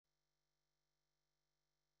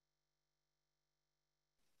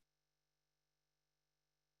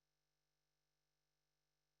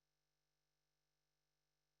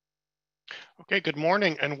Okay, good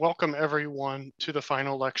morning and welcome everyone to the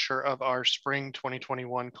final lecture of our Spring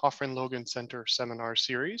 2021 Cofrin Logan Center Seminar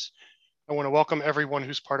Series. I want to welcome everyone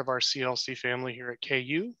who's part of our CLC family here at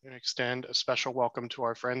KU and extend a special welcome to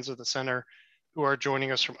our friends of the center who are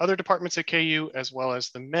joining us from other departments at KU, as well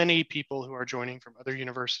as the many people who are joining from other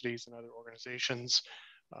universities and other organizations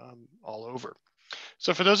all over.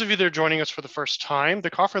 So for those of you that are joining us for the first time,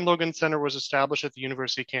 the Cofrin Logan Center was established at the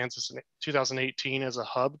University of Kansas in 2018 as a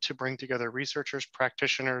hub to bring together researchers,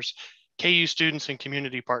 practitioners, KU students, and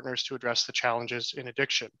community partners to address the challenges in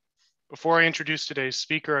addiction. Before I introduce today's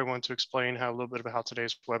speaker, I want to explain a little bit about how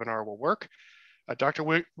today's webinar will work. Dr.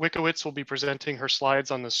 Witkiewitz will be presenting her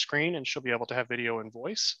slides on the screen, and she'll be able to have video and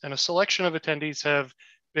voice. And a selection of attendees have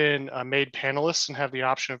been made panelists and have the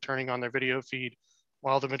option of turning on their video feed,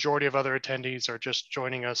 while the majority of other attendees are just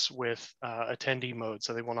joining us with attendee mode,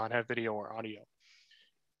 so they will not have video or audio.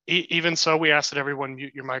 Even so, we ask that everyone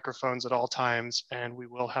mute your microphones at all times, and we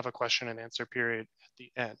will have a question and answer period at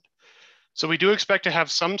the end. So we do expect to have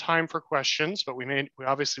some time for questions, but we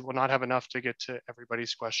obviously will not have enough to get to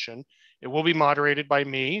everybody's question. It will be moderated by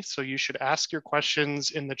me, so you should ask your questions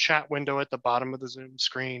in the chat window at the bottom of the Zoom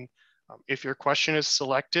screen. If your question is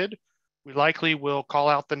selected, we likely will call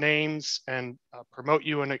out the names and promote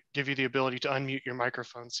you and give you the ability to unmute your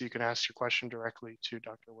microphone so you can ask your question directly to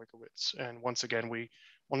Dr. Witkiewitz. And once again, we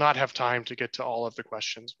will not have time to get to all of the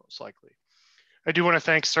questions, most likely. I do want to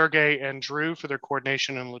thank Sergey and Drew for their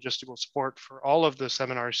coordination and logistical support for all of the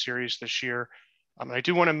seminar series this year. I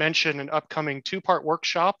do want to mention an upcoming two-part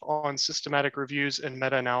workshop on systematic reviews and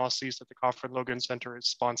meta-analyses that the Cofrin Logan Center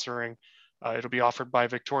is sponsoring. It'll be offered by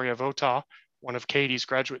Victoria Vota, one of Katie's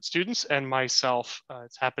graduate students, and myself.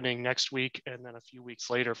 It's happening next week and then a few weeks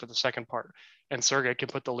later for the second part. And Sergey can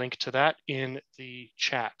put the link to that in the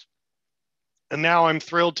chat. And now I'm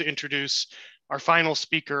thrilled to introduce our final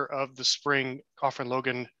speaker of the Spring Cofrin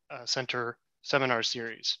Logan Center Seminar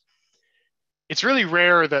Series. It's really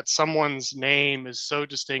rare that someone's name is so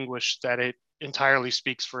distinguished that it entirely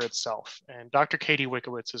speaks for itself. And Dr. Katie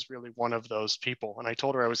Witkiewitz is really one of those people. And I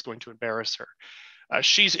told her I was going to embarrass her.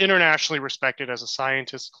 She's internationally respected as a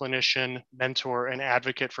scientist, clinician, mentor, and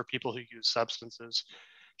advocate for people who use substances.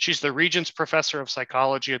 She's the Regent's Professor of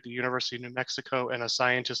Psychology at the University of New Mexico and a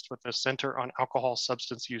scientist with the Center on Alcohol,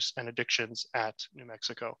 Substance Use, and Addictions at New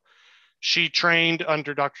Mexico. She trained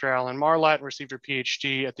under Dr. Alan Marlatt and received her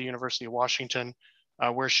PhD at the University of Washington,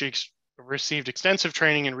 where she received extensive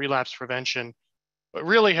training in relapse prevention, but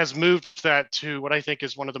really has moved that to what I think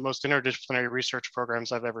is one of the most interdisciplinary research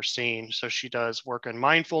programs I've ever seen. So she does work in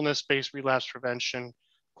mindfulness-based relapse prevention,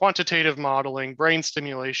 quantitative modeling, brain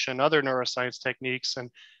stimulation, other neuroscience techniques, and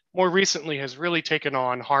more recently has really taken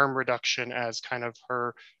on harm reduction as kind of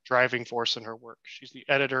her driving force in her work. She's the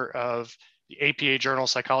editor of the APA Journal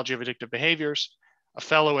Psychology of Addictive Behaviors, a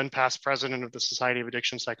fellow and past president of the Society of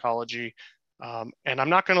Addiction Psychology. And I'm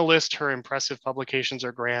not going to list her impressive publications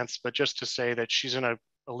or grants, but just to say that she's in a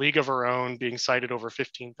league of her own, being cited over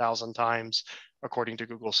 15,000 times, according to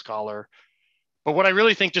Google Scholar. But what I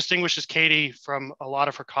really think distinguishes Katie from a lot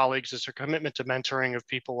of her colleagues is her commitment to mentoring of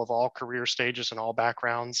people of all career stages and all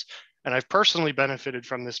backgrounds. And I've personally benefited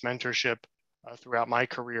from this mentorship throughout my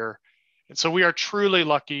career. And so we are truly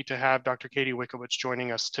lucky to have Dr. Katie Witkiewitz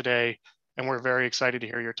joining us today, and we're very excited to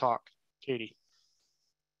hear your talk. Katie.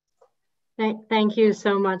 Thank you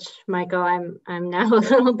so much, Michael. I'm now a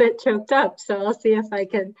little bit choked up, so I'll see if I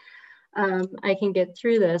can get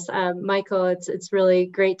through this. Michael, it's really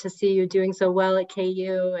great to see you doing so well at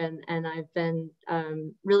KU, and I've been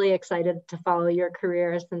really excited to follow your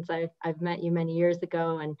career since I've met you many years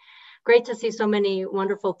ago, and great to see so many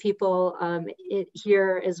wonderful people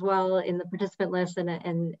here as well in the participant list and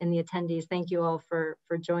the attendees. Thank you all for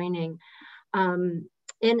joining.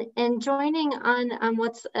 And joining on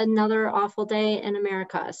what's another awful day in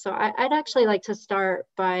America. So I'd actually like to start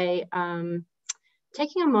by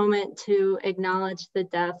taking a moment to acknowledge the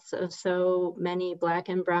deaths of so many Black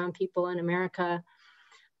and Brown people in America.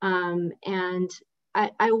 And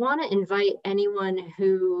I want to invite anyone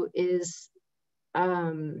who is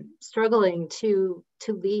struggling to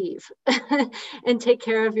leave and take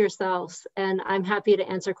care of yourselves. And I'm happy to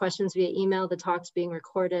answer questions via email. The talk's being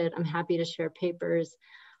recorded. I'm happy to share papers.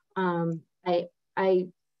 I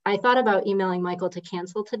thought about emailing Michael to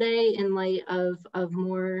cancel today in light of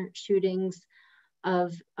more shootings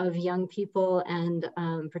of young people, and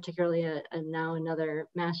particularly now another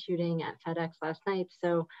mass shooting at FedEx last night.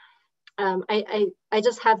 So I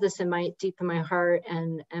just have this deep in my heart,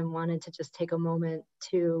 and wanted to just take a moment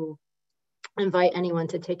to invite anyone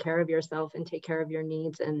to take care of yourself and take care of your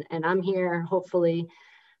needs. And I'm here hopefully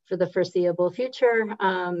for the foreseeable future,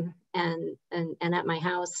 and at my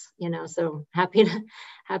house, so happy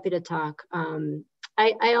to talk.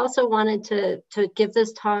 I also wanted to give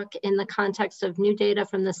this talk in the context of new data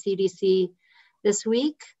from the CDC this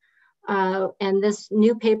week, and this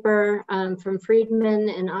new paper from Friedman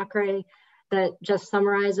and Acre that just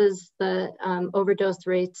summarizes the overdose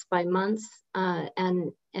rates by months,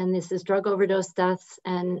 and this is drug overdose deaths,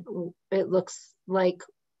 and it looks like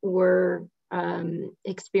we're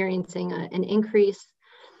experiencing an increase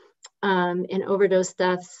in overdose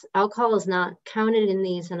deaths. Alcohol is not counted in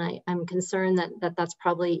these, and I'm concerned that that's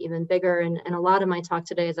probably even bigger, and a lot of my talk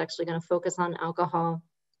today is actually going to focus on alcohol.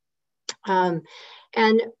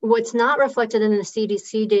 And what's not reflected in the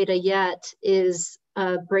CDC data yet is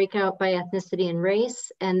a breakout by ethnicity and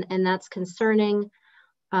race, and that's concerning.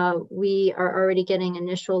 We are already getting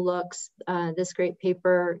initial looks. This great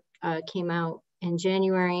paper came out in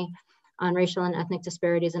January on racial and ethnic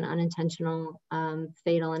disparities in unintentional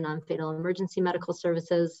fatal and non-fatal emergency medical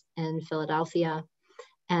services in Philadelphia,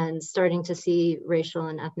 and starting to see racial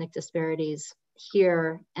and ethnic disparities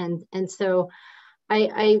here. And so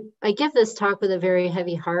I give this talk with a very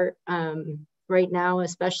heavy heart right now,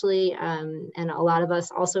 especially, and a lot of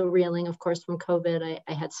us also reeling, of course, from COVID.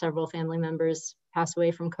 I had several family members pass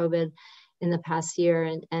away from COVID in the past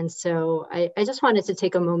year. And so I just wanted to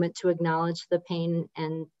take a moment to acknowledge the pain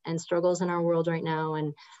and struggles in our world right now,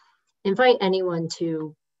 and invite anyone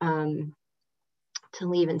to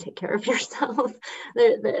leave and take care of yourself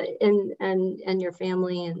and your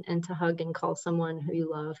family, and to hug and call someone who you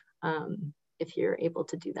love if you're able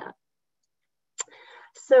to do that.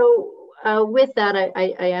 So with that,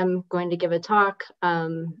 I am going to give a talk,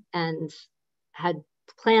 and had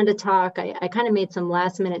planned a talk. I kind of made some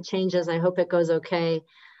last minute changes. I hope it goes okay.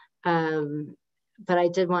 But I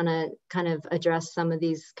did want to kind of address some of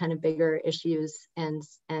these kind of bigger issues, and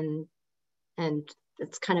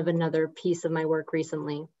it's kind of another piece of my work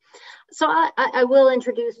recently. So I will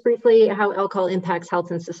introduce briefly how alcohol impacts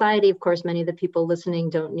health and society. Of course, many of the people listening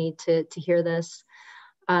don't need to hear this.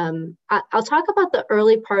 I'll talk about the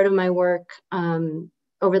early part of my work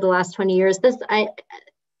over the last 20 years.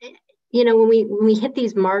 When we hit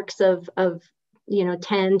these marks of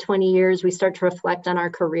 10, 20 years, we start to reflect on our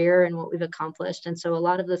career and what we've accomplished. And so a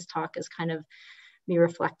lot of this talk is kind of me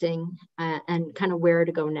reflecting and kind of where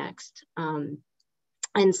to go next.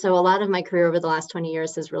 And so a lot of my career over the last 20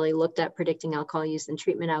 years has really looked at predicting alcohol use and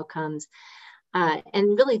treatment outcomes,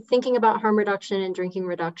 and really thinking about harm reduction and drinking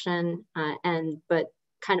reduction, but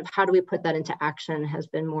kind of how do we put that into action has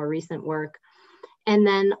been more recent work. And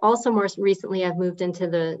then also more recently, I've moved into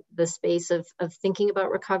the space of thinking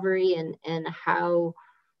about recovery and how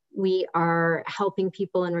we are helping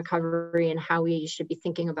people in recovery and how we should be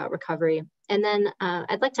thinking about recovery. And then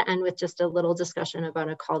I'd like to end with just a little discussion about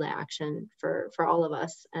a call to action for all of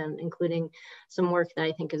us, including some work that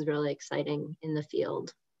I think is really exciting in the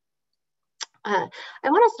field. I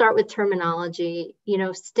want to start with terminology.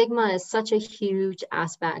 Stigma is such a huge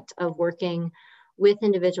aspect of working with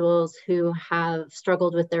individuals who have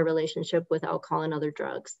struggled with their relationship with alcohol and other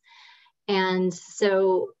drugs. And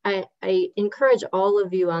so I encourage all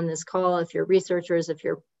of you on this call, if you're researchers, if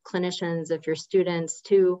you're clinicians, if you're students,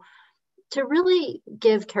 to really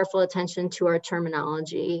give careful attention to our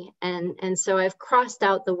terminology. And so I've crossed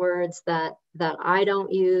out the words that I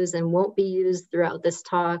don't use and won't be used throughout this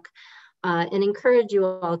talk, and encourage you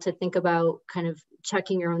all to think about kind of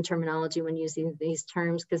checking your own terminology when using these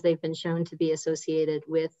terms, because they've been shown to be associated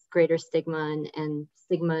with greater stigma and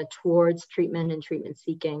stigma towards treatment and treatment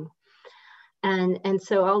seeking. And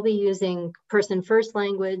so I'll be using person first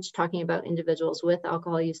language, talking about individuals with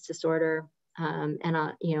alcohol use disorder, and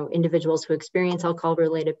individuals who experience alcohol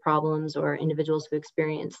related problems, or individuals who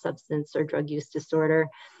experience substance or drug use disorder.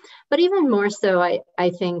 But even more so, I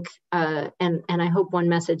think, and I hope one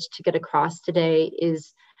message to get across today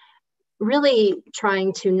is really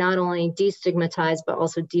trying to not only destigmatize, but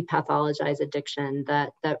also depathologize addiction.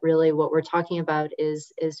 That really what we're talking about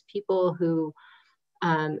is people who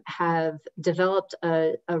have developed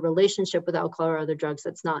a relationship with alcohol or other drugs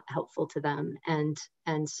that's not helpful to them.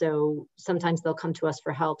 And so sometimes they'll come to us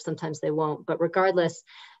for help, sometimes they won't. But regardless,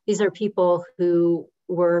 these are people who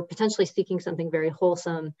were potentially seeking something very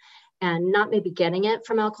wholesome and not maybe getting it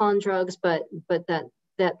from alcohol and drugs, but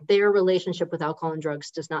that their relationship with alcohol and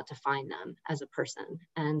drugs does not define them as a person.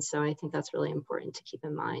 And so I think that's really important to keep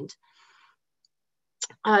in mind.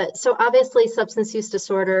 So obviously substance use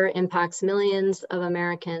disorder impacts millions of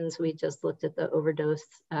Americans. We just looked at the overdose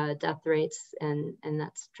death rates, and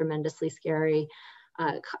that's tremendously scary.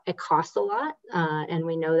 It costs a lot, and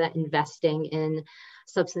we know that investing in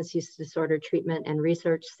substance use disorder treatment and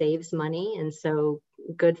research saves money. And so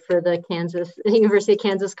good for the University of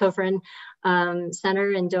Kansas Cofrin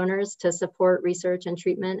Center and donors to support research and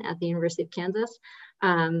treatment at the University of Kansas,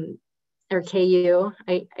 or KU.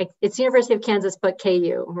 It's University of Kansas, but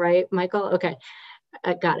KU, right, Michael? Okay.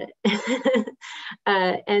 I got it.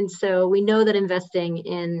 And so we know that investing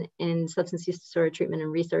in substance use disorder treatment and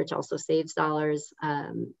research also saves dollars.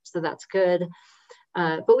 So that's good.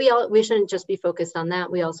 But we shouldn't just be focused on that.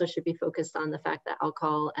 We also should be focused on the fact that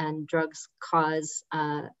alcohol and drugs cause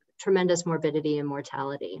tremendous morbidity and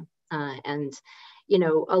mortality. And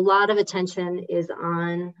a lot of attention is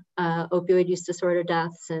on opioid use disorder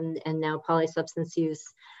deaths and now polysubstance use.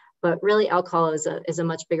 But really, alcohol is a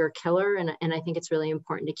much bigger killer, and I think it's really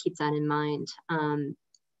important to keep that in mind, and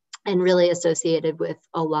really associated with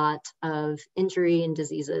a lot of injury and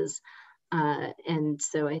diseases. And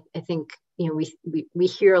so I think we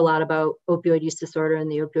hear a lot about opioid use disorder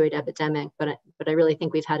and the opioid epidemic, but I really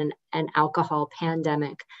think we've had an alcohol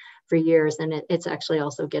pandemic for years, and it's actually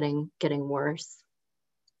also getting worse.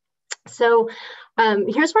 So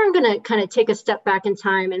here's where I'm going to kind of take a step back in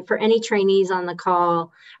time. And for any trainees on the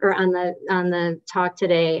call or on the talk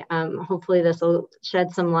today, hopefully this will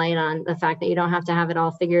shed some light on the fact that you don't have to have it all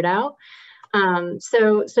figured out.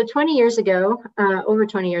 So 20 years ago, over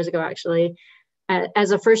 20 years ago, actually, as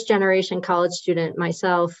a first generation college student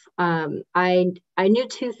myself, I knew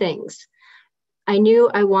two things. I knew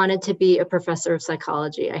I wanted to be a professor of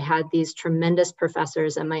psychology. I had these tremendous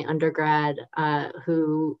professors in my undergrad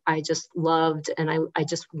who I just loved, and I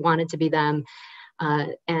just wanted to be them.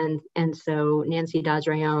 And so Nancy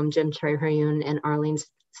Dodge-Rayom, Jim Treherne, and Arlene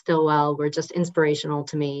Stillwell were just inspirational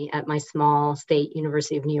to me at my small state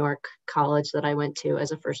University of New York college that I went to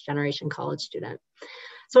as a first generation college student.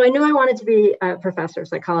 So I knew I wanted to be a professor of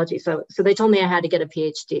psychology. So they told me I had to get a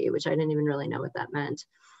PhD, which I didn't even really know what that meant.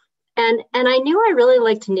 And I knew I really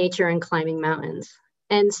liked nature and climbing mountains.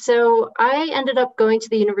 And so I ended up going to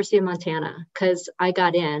the University of Montana because I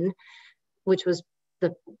got in, which was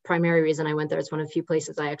the primary reason I went there. It's one of the few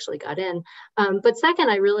places I actually got in. But second,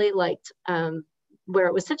 I really liked where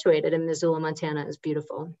it was situated in Missoula, Montana. Is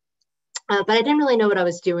beautiful. But I didn't really know what I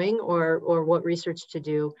was doing or what research to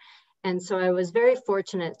do. And so I was very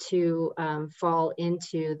fortunate to fall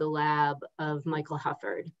into the lab of Michael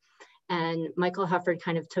Hufford. And Michael Hufford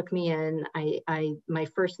kind of took me in. My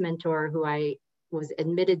first mentor, who I was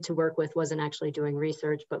admitted to work with, wasn't actually doing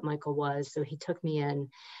research, but Michael was. So he took me in.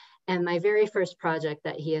 And my very first project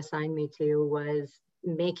that he assigned me to was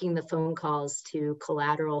making the phone calls to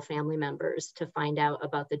collateral family members to find out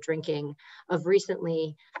about the drinking of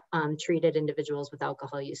recently treated individuals with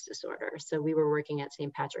alcohol use disorder. So we were working at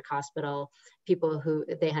St. Patrick Hospital, people who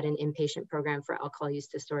they had an inpatient program for alcohol use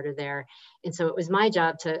disorder there. And so it was my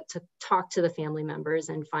job to talk to the family members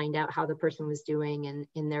and find out how the person was doing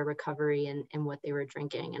in their recovery and what they were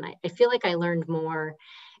drinking. And I feel like I learned more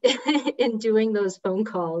in doing those phone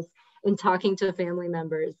calls and talking to family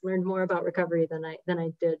members, learned more about recovery than I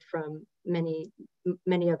did from many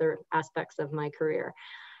other aspects of my career.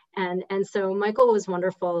 And so Michael was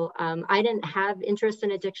wonderful. I didn't have interest in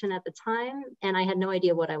addiction at the time, and I had no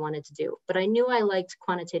idea what I wanted to do, but I knew I liked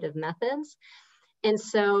quantitative methods. And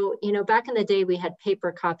so, back in the day, we had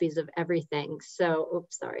paper copies of everything. So,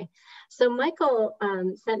 So Michael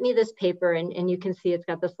sent me this paper, and you can see it's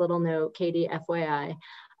got this little note, Katie, FYI.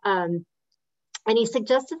 And he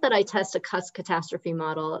suggested that I test a Cusp catastrophe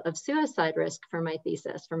model of suicide risk for my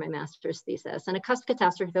thesis, for my master's thesis. And a Cusp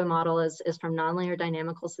catastrophe model is from nonlinear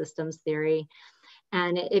dynamical systems theory.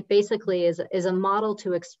 And it basically is a model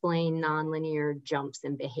to explain nonlinear jumps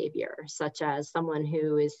in behavior, such as someone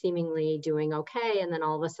who is seemingly doing okay, and then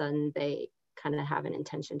all of a sudden they kind of have an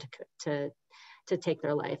intention to take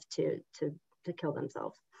their life, to kill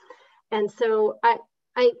themselves. And so I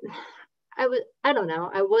don't know,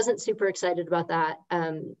 I wasn't super excited about that.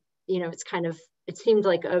 It seemed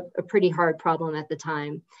like a pretty hard problem at the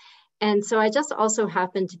time. And so I just also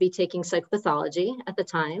happened to be taking psychopathology at the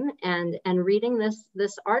time and reading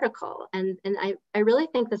this article. And I really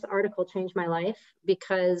think this article changed my life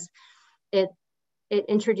because it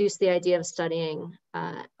introduced the idea of studying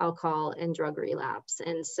alcohol and drug relapse.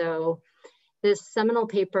 And so this seminal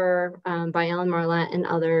paper by Ellen Marlette and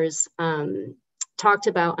others talked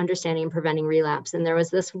about understanding and preventing relapse. And there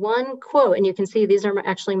was this one quote, and you can see these are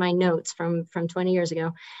actually my notes from 20 years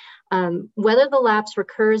ago. Whether the lapse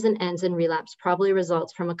recurs and ends in relapse probably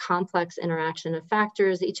results from a complex interaction of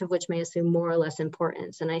factors, each of which may assume more or less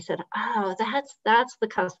importance. And I said, oh, that's the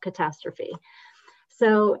Cusp catastrophe.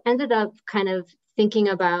 So ended up kind of thinking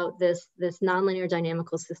about this nonlinear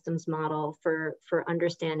dynamical systems model for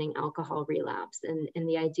understanding alcohol relapse, and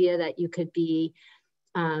the idea that you could be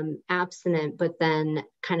abstinent, but then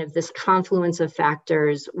kind of this confluence of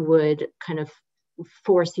factors would kind of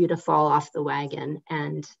force you to fall off the wagon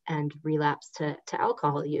and relapse to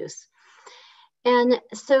alcohol use. And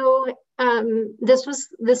so this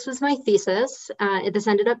was my thesis. This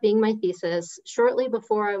ended up being my thesis. Shortly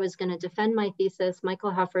before I was going to defend my thesis,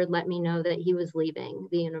 Michael Hufford let me know that he was leaving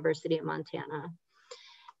the University of Montana.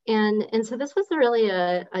 And so this was really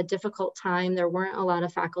a difficult time. There weren't a lot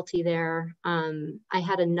of faculty there. I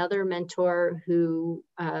had another mentor who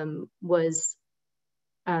was,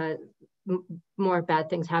 more bad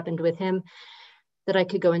things happened with him that I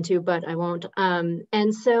could go into, but I won't.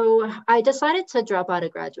 And so I decided to drop out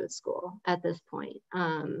of graduate school at this point.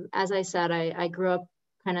 As I said, I grew up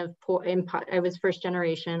kind of poor. I was first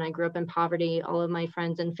generation. I grew up in poverty. All of my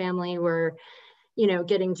friends and family were,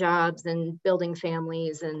 getting jobs and building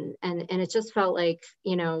families, and it just felt like,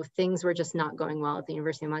 things were just not going well at the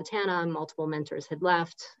University of Montana. Multiple mentors had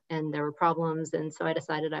left, and there were problems. And so I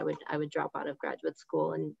decided I would drop out of graduate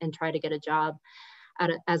school and try to get a job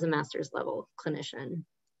as a master's level clinician.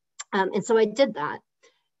 And so I did that.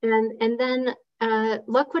 And then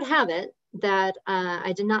luck would have it that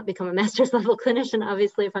I did not become a master's level clinician,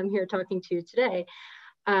 obviously, if I'm here talking to you today.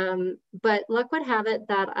 But luck would have it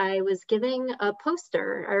that I was giving a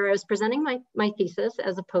poster, or I was presenting my thesis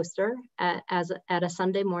as a poster at a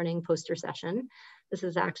Sunday morning poster session. This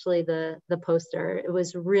is actually the poster. It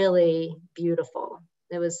was really beautiful.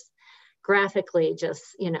 It was graphically just,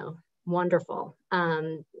 wonderful.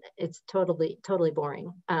 It's totally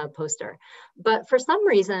boring poster. But for some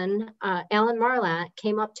reason, Alan Marlatt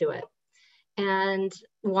came up to it and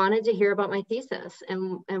wanted to hear about my thesis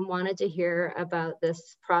and wanted to hear about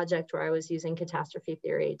this project where I was using catastrophe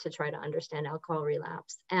theory to try to understand alcohol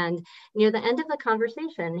relapse. And near the end of the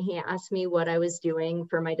conversation, he asked me what I was doing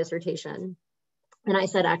for my dissertation. And I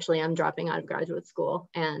said, actually, I'm dropping out of graduate school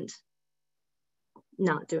and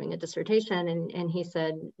not doing a dissertation. And he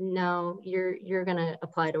said, no, you're going to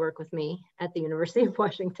apply to work with me at the University of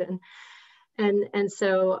Washington. And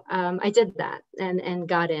so I did that and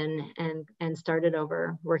got in and started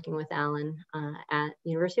over working with Alan at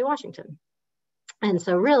University of Washington. And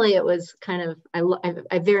so really it was kind of,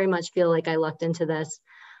 I very much feel like I lucked into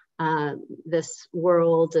this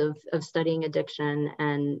world of studying addiction,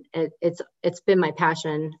 and it's been my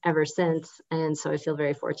passion ever since. And so I feel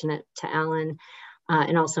very fortunate to Alan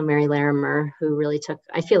and also Mary Larimer, who really took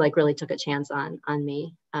a chance on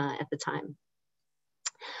me at the time.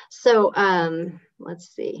 So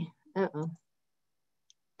let's see.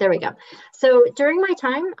 There we go. So during my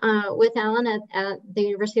time with Alan at the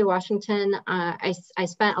University of Washington, I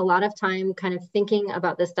spent a lot of time kind of thinking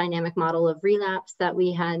about this dynamic model of relapse that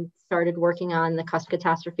we had started working on, the cusp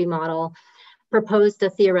catastrophe model, proposed a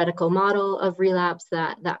theoretical model of relapse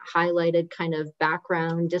that highlighted kind of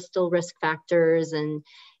background distal risk factors and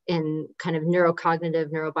kind of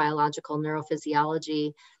neurocognitive, neurobiological,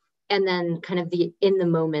 neurophysiology, and then kind of the in the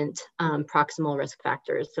moment proximal risk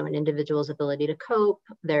factors. So an individual's ability to cope,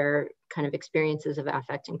 their kind of experiences of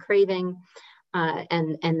affect and craving,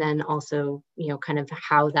 and then also, kind of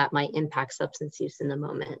how that might impact substance use in the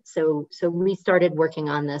moment. So we started working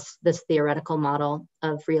on this theoretical model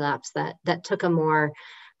of relapse that took a more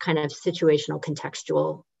kind of situational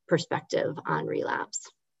contextual perspective on relapse.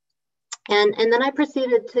 And then I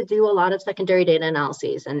proceeded to do a lot of secondary data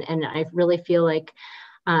analyses, and I really feel like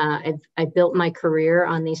I built my career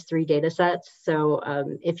on these 3 data sets. So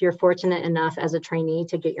if you're fortunate enough as a trainee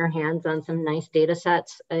to get your hands on some nice data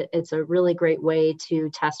sets, it's a really great way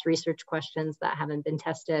to test research questions that haven't been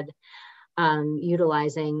tested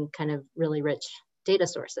utilizing kind of really rich data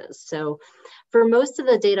sources. So for most of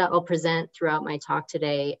the data I'll present throughout my talk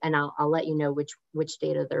today, and I'll let you know which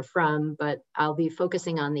data they're from, but I'll be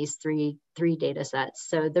focusing on these three data sets.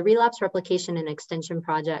 So the relapse replication and extension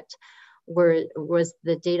project was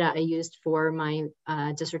the data I used for my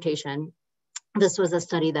dissertation. This was a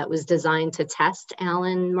study that was designed to test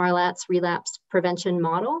Alan Marlatt's relapse prevention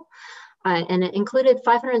model, and it included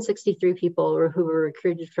 563 people who were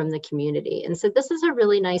recruited from the community. And so this is a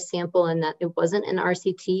really nice sample in that it wasn't an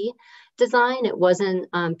RCT design. It wasn't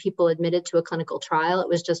people admitted to a clinical trial. It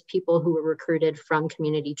was just people who were recruited from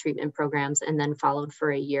community treatment programs and then followed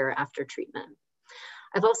for a year after treatment.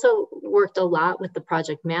 I've also worked a lot with the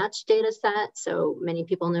Project Match data set. So many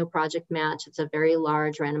people know Project Match. It's a very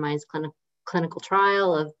large randomized clinical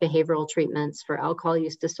trial of behavioral treatments for alcohol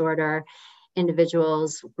use disorder.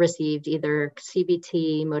 Individuals received either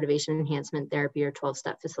CBT, motivation enhancement therapy, or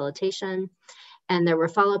 12-step facilitation. And there were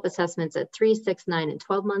follow-up assessments at 3, 6, 9, and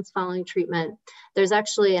 12 months following treatment. There's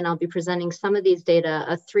actually, and I'll be presenting some of these data,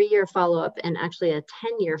 a 3-year follow-up and actually a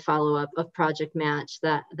 10-year follow-up of Project Match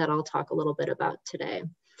that I'll talk a little bit about today.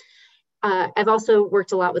 I've also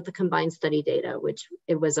worked a lot with the combined study data, which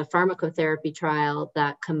it was a pharmacotherapy trial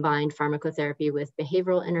that combined pharmacotherapy with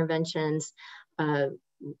behavioral interventions,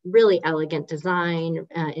 really elegant design.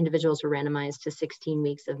 Individuals were randomized to 16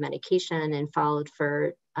 weeks of medication and followed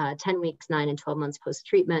for 10 weeks, 9 and 12 months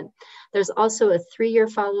post-treatment. There's also a 3-year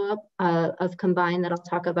follow-up of combined that I'll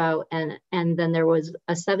talk about. And then there was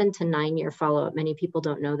a 7 to 9 year follow-up. Many people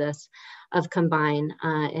don't know this, of combined.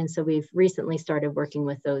 And so we've recently started working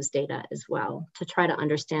with those data as well to try to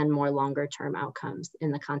understand more longer term outcomes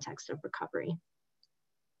in the context of recovery.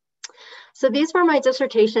 So these were my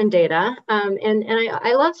dissertation data, and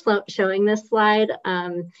I love showing this slide.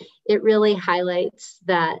 It really highlights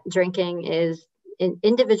that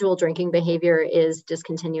individual drinking behavior is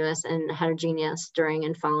discontinuous and heterogeneous during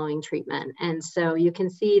and following treatment. And so you can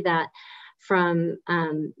see that from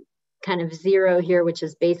kind of 0 here, which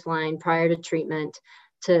is baseline prior to treatment,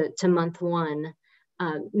 to month 1,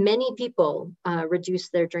 many people reduce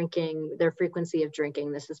their frequency of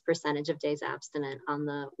drinking. This is percentage of days abstinent on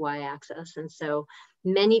the y-axis. And so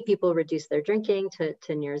many people reduce their drinking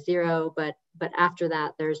to near 0, but after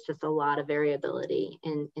that, there's just a lot of variability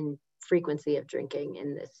in frequency of drinking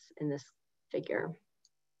in this figure.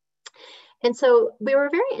 And so we were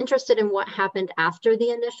very interested in what happened after the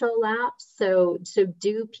initial lapse. So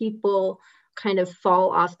do people kind of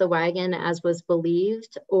fall off the wagon as was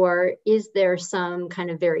believed, or is there some kind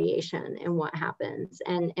of variation in what happens?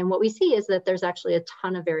 And what we see is that there's actually a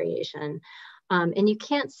ton of variation. And you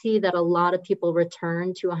can't see that a lot of people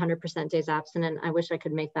return to 100% days abstinent. I wish I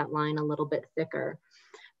could make that line a little bit thicker.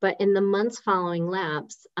 But in the months following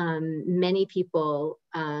lapse, many people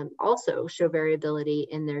also show variability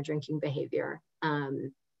in their drinking behavior.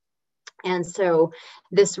 And so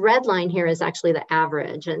this red line here is actually the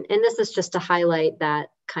average. And this is just to highlight that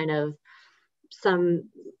kind of some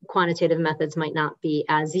quantitative methods might not be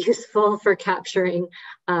as useful for capturing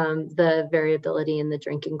the variability in the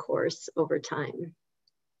drinking course over time.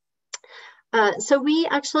 So we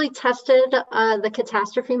actually tested the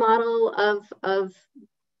catastrophe model of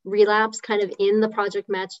relapse kind of in the Project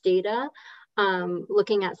Match data,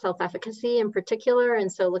 looking at self-efficacy in particular.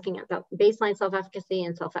 And so looking at the baseline self-efficacy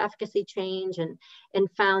and self-efficacy change, and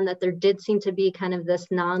found that there did seem to be kind of this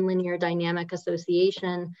nonlinear dynamic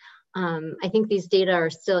association. I think these data are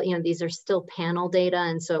still, these are still panel data.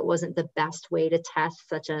 And so it wasn't the best way to test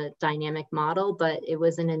such a dynamic model, but it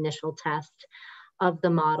was an initial test of the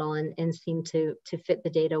model and seemed to fit the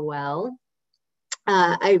data well.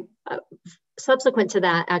 Subsequent to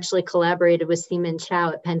that, actually collaborated with Seaman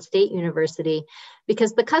Chow at Penn State University,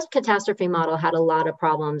 because the catastrophe model had a lot of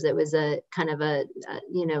problems. It was a kind of a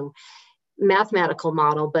mathematical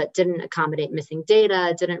model, but didn't accommodate missing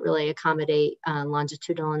data, didn't really accommodate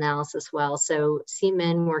longitudinal analysis well. So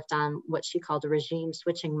Seaman worked on what she called a regime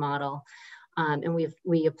switching model. And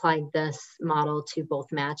we applied this model to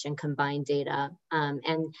both match and combined data.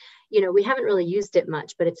 And we haven't really used it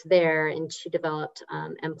much, but it's there. And she developed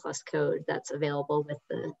M+ code that's available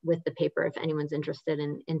with the paper if anyone's interested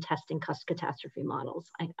in testing catastrophe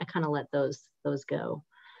models. I kind of let those go.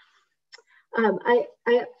 I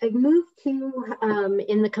moved to,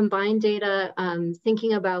 in the combined data,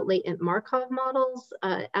 thinking about latent Markov models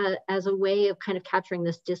as a way of kind of capturing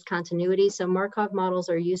this discontinuity. So Markov models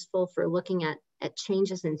are useful for looking at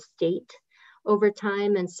changes in state over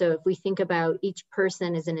time. And so if we think about each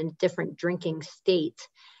person is in a different drinking state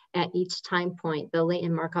at each time point, the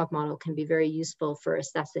latent Markov model can be very useful for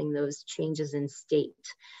assessing those changes in state.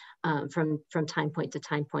 From time point to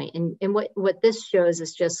time point. And what this shows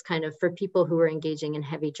is just kind of for people who are engaging in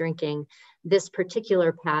heavy drinking, this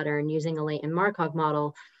particular pattern using a latent Markov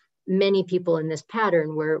model, many people in this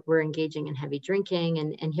pattern were engaging in heavy drinking.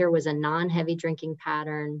 And here was a non-heavy drinking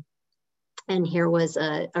pattern. And here was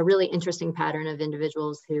a really interesting pattern of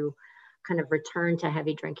individuals who kind of return to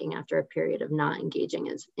heavy drinking after a period of not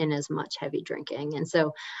engaging in as much heavy drinking. And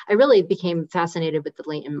so I really became fascinated with the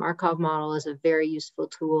latent Markov model as a very useful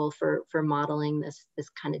tool for modeling this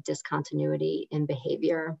kind of discontinuity in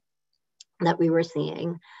behavior that we were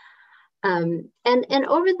seeing. And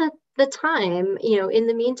over the time, in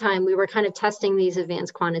the meantime, we were kind of testing these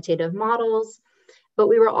advanced quantitative models, but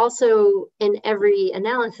we were also in every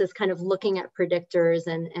analysis kind of looking at predictors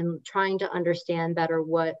and trying to understand better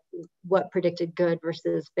what predicted good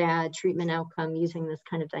versus bad treatment outcome using this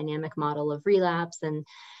kind of dynamic model of relapse. And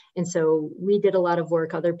so we did a lot of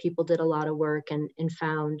work, other people did a lot of work and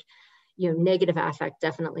found, negative affect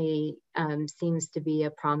definitely seems to be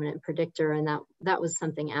a prominent predictor, and that was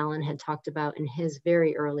something Alan had talked about in his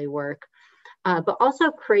very early work. But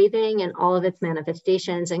also craving and all of its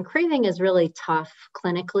manifestations. And craving is really tough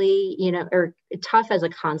clinically, or tough as a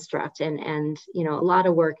construct. And a lot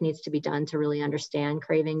of work needs to be done to really understand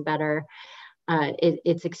craving better.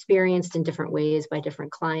 It's experienced in different ways by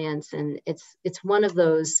different clients. And it's one of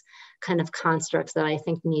those kind of constructs that I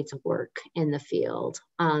think needs work in the field.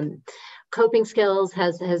 Coping skills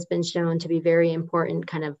has been shown to be very important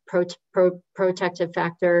kind of protective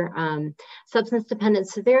factor. Substance dependent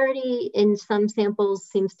severity in some samples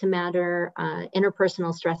seems to matter.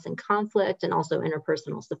 Interpersonal stress and conflict, and also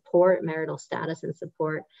interpersonal support, marital status and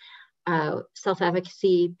support.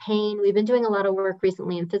 Self-advocacy, pain. We've been doing a lot of work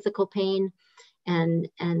recently in physical pain, and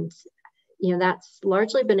that's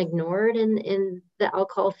largely been ignored in the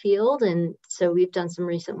alcohol field. And so we've done some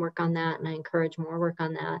recent work on that, and I encourage more work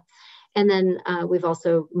on that. And then we've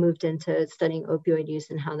also moved into studying opioid use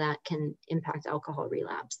and how that can impact alcohol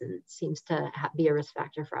relapse, and it seems to be a risk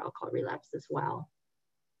factor for alcohol relapse as well.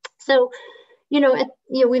 So,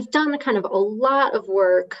 we've done kind of a lot of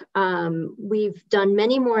work. We've done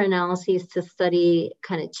many more analyses to study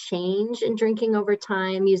kind of change in drinking over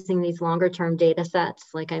time using these longer term data sets,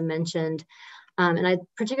 like I mentioned. And I'd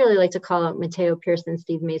particularly like to call out Matteo Pearson,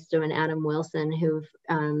 Steve Maisto, and Adam Wilson, who've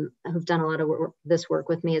done a lot of this work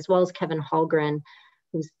with me, as well as Kevin Hallgren,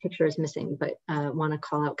 whose picture is missing, but want to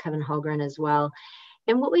call out Kevin Hallgren as well.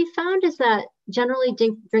 And what we found is that generally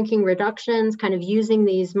drinking reductions, kind of using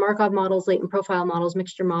these Markov models, latent profile models,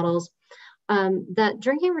 mixture models, that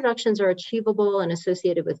drinking reductions are achievable and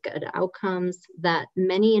associated with good outcomes, that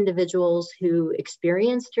many individuals who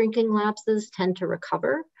experience drinking lapses tend to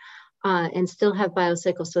recover and still have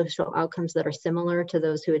biopsychosocial outcomes that are similar to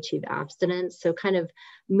those who achieve abstinence. So kind of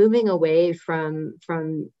moving away from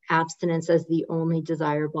abstinence as the only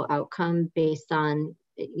desirable outcome based on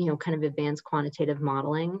kind of advanced quantitative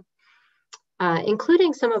modeling,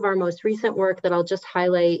 including some of our most recent work that I'll just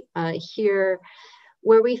highlight here,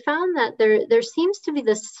 where we found that there seems to be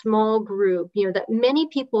this small group, that many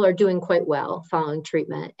people are doing quite well following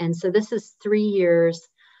treatment. And so this is 3 years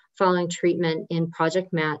following treatment in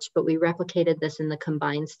Project Match, but we replicated this in the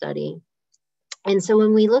combined study. And so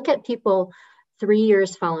when we look at people 3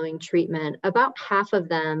 years following treatment, about half of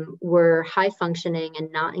them were high functioning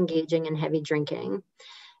and not engaging in heavy drinking.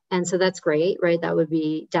 And so that's great, right? That would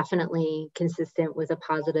be definitely consistent with a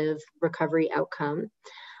positive recovery outcome.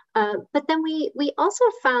 But then we also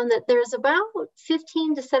found that there's about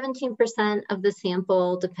 15 to 17% of the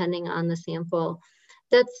sample, depending on the sample,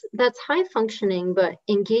 that's high functioning, but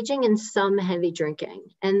engaging in some heavy drinking.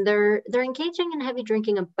 And they're engaging in heavy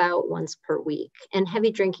drinking about once per week. And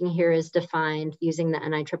heavy drinking here is defined using the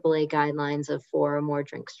NIAAA guidelines of 4 or more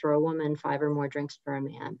drinks for a woman, 5 or more drinks for a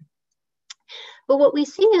man. But what we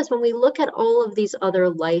see is when we look at all of these other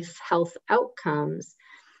life health outcomes,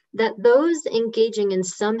 that those engaging in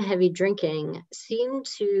some heavy drinking seem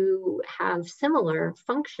to have similar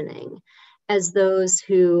functioning as those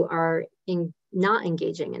who are not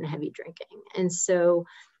engaging in heavy drinking. And so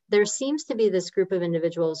there seems to be this group of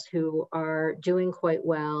individuals who are doing quite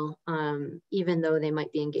well, even though they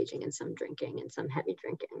might be engaging in some drinking and some heavy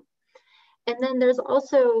drinking. And then there's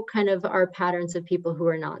also kind of our patterns of people who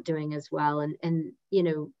are not doing as well. And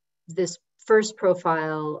this first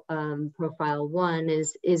profile, profile 1,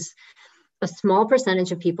 is a small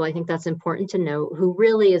percentage of people, I think that's important to note, who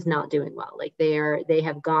really is not doing well. Like they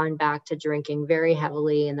have gone back to drinking very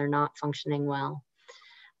heavily and they're not functioning well.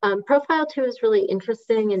 Profile 2 is really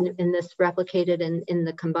interesting, and this replicated in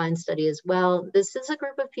the combined study as well. This is a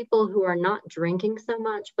group of people who are not drinking so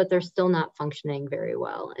much, but they're still not functioning very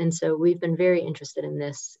well. And so we've been very interested in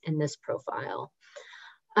this this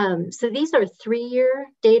So these are 3-year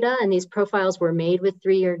data, and these profiles were made with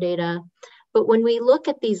 3-year data. But when we look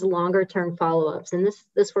at these longer term follow-ups, and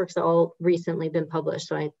this work's all recently been published,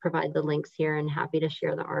 so I provide the links here and happy to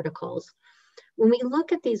share the articles. When we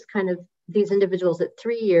look at these individuals at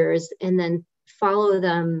 3 years and then follow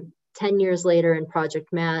them 10 years later in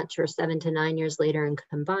Project Match or 7 to 9 years later in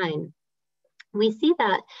Combine, we see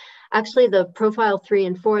that actually the profile 3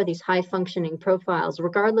 and 4, these high functioning profiles,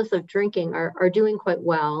 regardless of drinking, are doing quite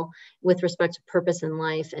well with respect to purpose in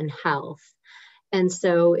life and health. And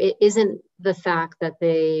so it isn't the fact that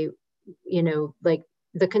they,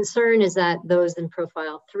 the concern is that those in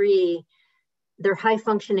profile 3, they're high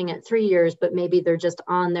functioning at 3 years, but maybe they're just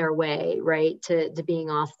on their way, right, to being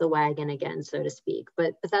off the wagon again, so to speak.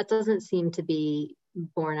 But that doesn't seem to be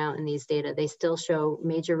borne out in these data. They still show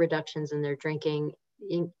major reductions in their drinking,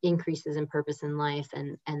 increases in purpose in life,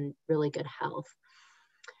 and really good health.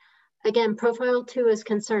 again, profile 2 is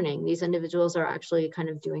concerning. These individuals are actually kind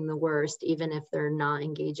of doing the worst, even if they're not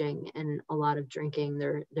engaging in a lot of drinking,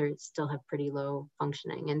 they still have pretty low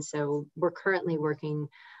functioning. And so we're currently working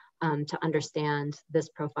to understand this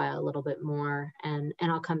profile a little bit more. And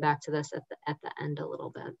I'll come back to this at the end a little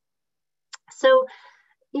bit. So,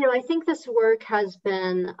 I think this work has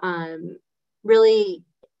been really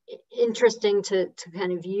interesting to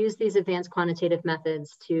kind of use these advanced quantitative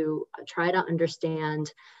methods to try to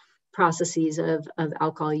understand processes of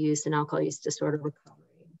alcohol use and alcohol use disorder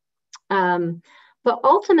recovery. But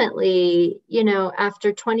ultimately,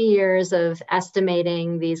 after 20 years of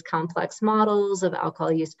estimating these complex models of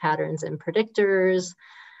alcohol use patterns and predictors,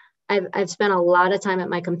 I've spent a lot of time at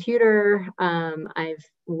my computer. I've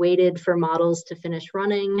waited for models to finish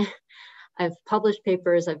running. I've published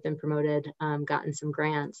papers, I've been promoted, gotten some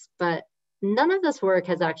grants, but none of this work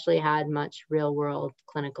has actually had much real world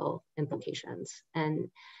clinical implications. And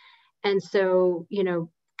so,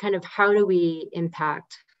 kind of how do we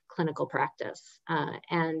impact clinical practice?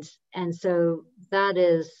 And so that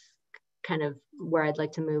is kind of where I'd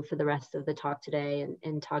like to move for the rest of the talk today,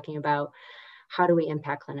 and talking about how do we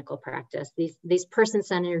impact clinical practice. These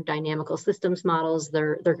person-centered dynamical systems models,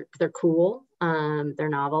 they're cool, they're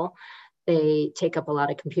novel, they take up a lot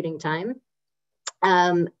of computing time,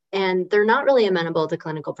 and they're not really amenable to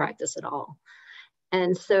clinical practice at all.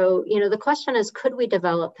 And so, the question is, could we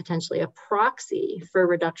develop potentially a proxy for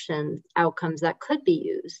reduction outcomes that could be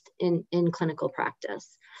used in clinical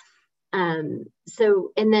practice? And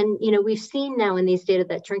then, we've seen now in these data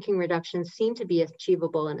that drinking reductions seem to be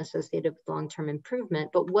achievable and associated with long-term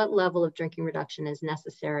improvement, but what level of drinking reduction is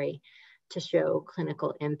necessary to show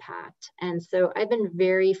clinical impact? And so I've been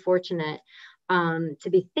very fortunate to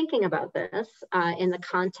be thinking about this in the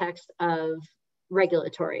context of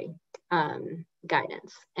regulatory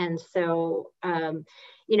guidance. And so,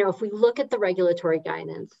 if we look at the regulatory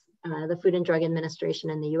guidance, the Food and Drug Administration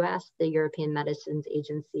in the US, the European Medicines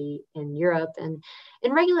Agency in Europe, and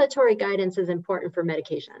regulatory guidance is important for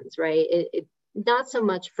medications, right? It not so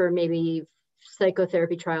much for maybe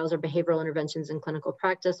psychotherapy trials or behavioral interventions in clinical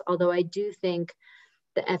practice, although I do think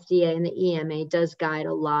the FDA and the EMA does guide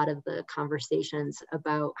a lot of the conversations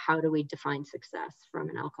about how do we define success from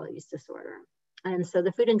an alcohol use disorder. And so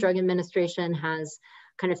the Food and Drug Administration has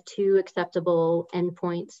kind of 2 acceptable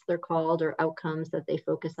endpoints, they're called, or outcomes that they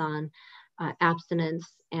focus on,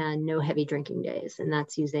 abstinence and no heavy drinking days. And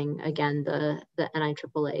that's using, again, the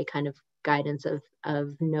NIAAA kind of guidance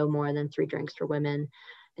of no more than 3 drinks for women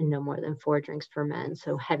and no more than 4 drinks for men.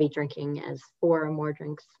 So heavy drinking as 4 or more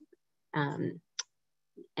drinks and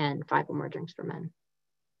 5 or more drinks for men.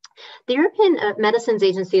 The European Medicines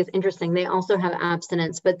Agency is interesting. They also have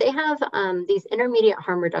abstinence, but they have these intermediate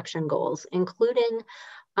harm reduction goals, including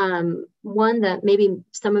one that maybe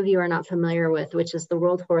some of you are not familiar with, which is the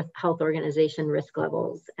World Health Organization risk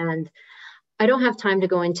levels. And I don't have time to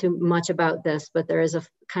go into much about this, but there is a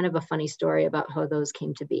kind of a funny story about how those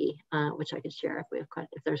came to be, which I could share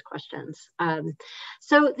if there's questions.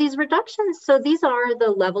 So these reductions, so these are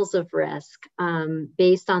the levels of risk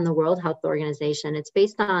based on the World Health Organization. It's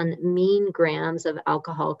based on mean grams of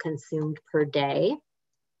alcohol consumed per day.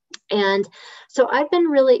 And so I've been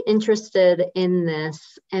really interested in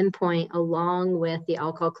this endpoint along with the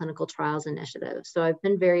Alcohol Clinical Trials Initiative. So I've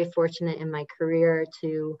been very fortunate in my career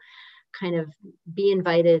to kind of be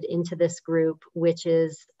invited into this group, which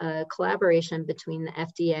is a collaboration between the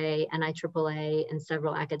FDA, NIAAA, and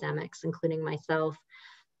several academics, including myself.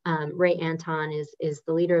 Ray Anton is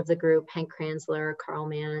the leader of the group, Hank Kranzler, Carl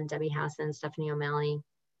Mann, Debbie Hassan, Stephanie O'Malley,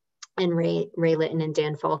 and Ray Litton and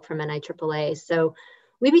Dan Falk from NIAAA. So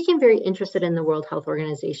we became very interested in the World Health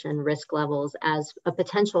Organization risk levels as a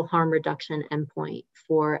potential harm reduction endpoint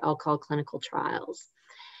for alcohol clinical trials.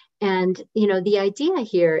 And, the idea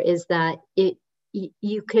here is that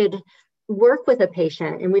you could work with a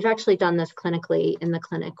patient, and we've actually done this clinically in the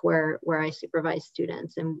clinic where I supervise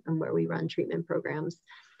students and where we run treatment programs,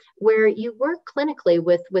 where you work clinically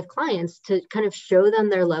with clients to kind of show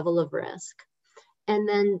them their level of risk, and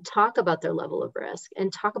then talk about their level of risk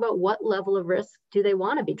and talk about what level of risk do they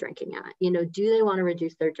want to be drinking at? Do they want to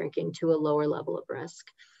reduce their drinking to a lower level of risk?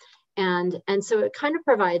 And so it kind of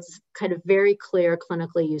provides kind of very clear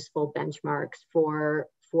clinically useful benchmarks for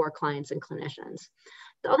clients and clinicians.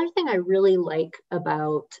 The other thing I really like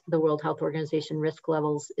about the World Health Organization risk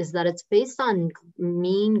levels is that it's based on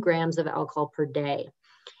mean grams of alcohol per day.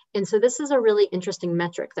 And so this is a really interesting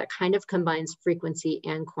metric that kind of combines frequency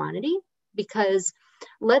and quantity, because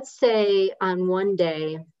let's say on one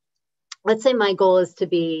day, let's say my goal is to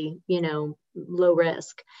be, low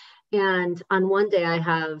risk. And on one day I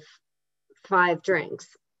have 5 drinks.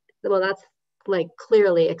 well, that's like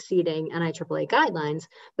clearly exceeding NIAAA guidelines.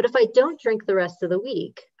 But if I don't drink the rest of the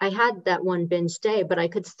week, I had that one binge day, but I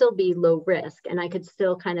could still be low risk and I could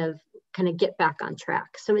still kind of get back on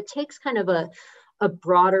track. So it takes kind of a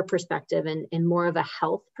broader perspective and more of a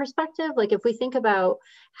health perspective. Like if we think about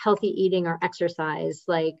healthy eating or exercise,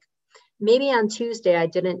 like maybe on Tuesday, I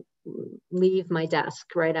didn't leave my desk,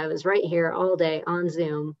 right? I was right here all day on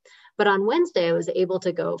Zoom. But on Wednesday, I was able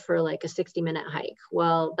to go for like a 60-minute hike.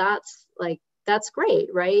 Well, that's great,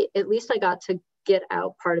 right? At least I got to get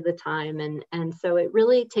out part of the time. And so it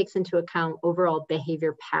really takes into account overall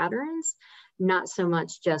behavior patterns, not so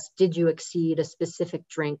much just did you exceed a specific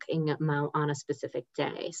drinking amount on a specific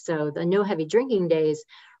day. So the no heavy drinking days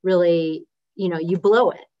really, you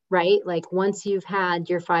blow it, right? Like once you've had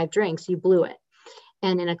your 5 drinks, you blew it.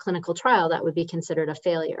 And in a clinical trial, that would be considered a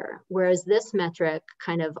failure. Whereas this metric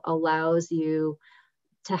kind of allows you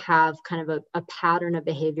to have kind of a pattern of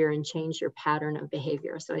behavior and change your pattern of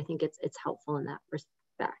behavior. So I think it's helpful in that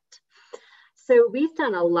respect. So we've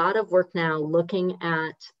done a lot of work now looking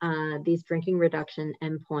at these drinking reduction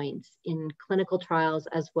endpoints in clinical trials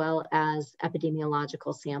as well as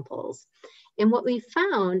epidemiological samples. And what we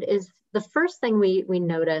found is the first thing we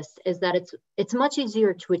noticed is that it's much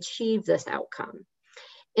easier to achieve this outcome.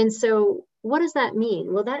 And so what does that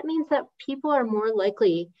mean? Well, that means that people are more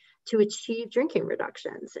likely to achieve drinking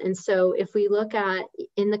reductions. And so if we look at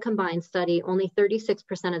in the combined study, only 36%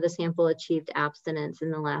 of the sample achieved abstinence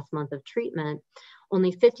in the last month of treatment.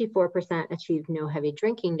 Only 54% achieved no heavy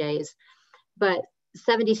drinking days, but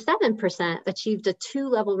 77% achieved a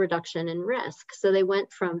 2-level reduction in risk. So they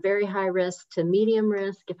went from very high risk to medium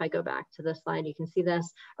risk. If I go back to the slide, you can see this,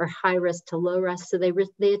 or high risk to low risk. So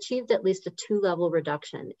they achieved at least a 2-level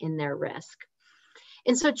reduction in their risk.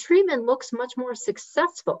 And so treatment looks much more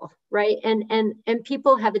successful, right? And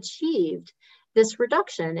people have achieved this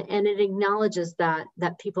reduction, and it acknowledges that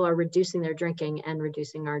people are reducing their drinking, and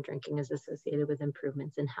reducing our drinking is associated with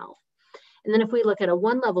improvements in health. And then if we look at a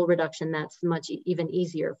 1-level reduction, that's much even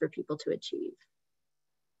easier for people to achieve.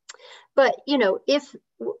 But,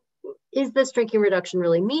 is this drinking reduction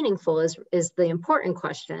really meaningful is the important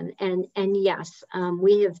question. And yes,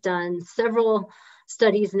 we have done several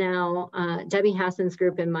studies now. Debbie Hassan's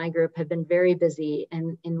group and my group have been very busy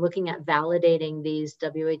in looking at validating these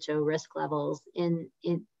WHO risk levels in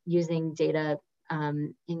using data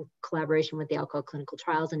in collaboration with the Alcohol Clinical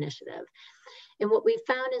Trials Initiative. And what we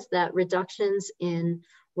found is that reductions in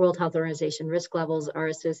World Health Organization risk levels are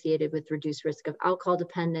associated with reduced risk of alcohol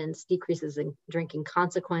dependence, decreases in drinking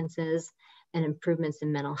consequences, and improvements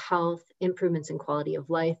in mental health, improvements in quality of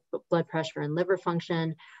life, blood pressure and liver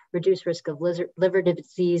function, reduced risk of liver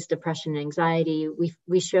disease, depression, and anxiety.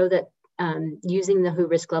 We show that using the WHO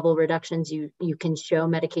risk level reductions, you can show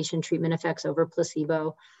medication treatment effects over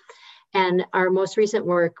placebo. And our most recent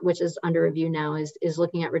work, which is under review now, is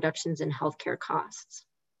looking at reductions in healthcare costs.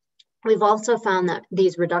 We've also found that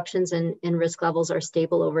these reductions in risk levels are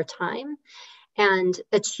stable over time, and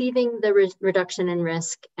achieving the reduction in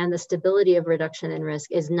risk and the stability of reduction in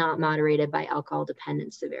risk is not moderated by alcohol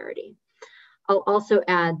dependence severity. I'll also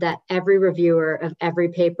add that every reviewer of every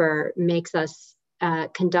paper makes us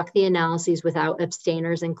conduct the analyses without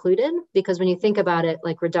abstainers included, because when you think about it,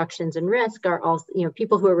 like reductions in risk are also,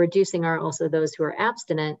 people who are reducing are also those who are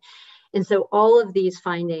abstinent. And so all of these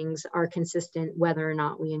findings are consistent whether or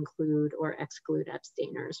not we include or exclude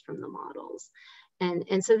abstainers from the models.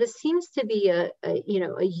 And so this seems to be a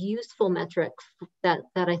useful metric that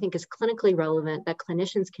I think is clinically relevant, that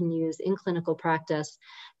clinicians can use in clinical practice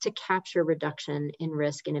to capture reduction in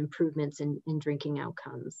risk and improvements in drinking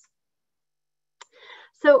outcomes.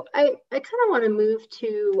 So I kind of want to move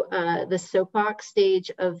to the soapbox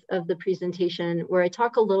stage of the presentation, where I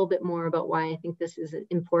talk a little bit more about why I think this is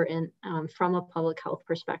important from a public health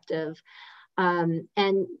perspective. And,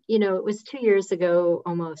 it was 2 years ago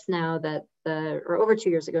almost now that or over 2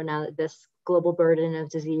 years ago now that this global burden of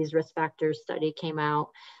disease risk factors study came out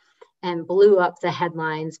and blew up the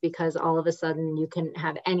headlines, because all of a sudden you couldn't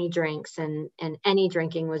have any drinks, and any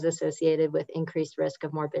drinking was associated with increased risk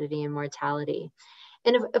of morbidity and mortality.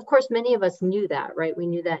 And of course, many of us knew that, right? We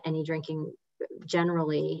knew that any drinking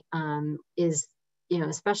generally is,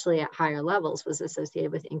 especially at higher levels, was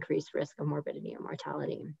associated with increased risk of morbidity or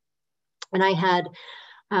mortality. And I had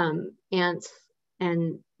aunts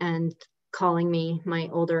and calling me, my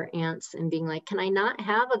older aunts, and being like, can I not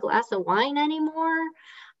have a glass of wine anymore?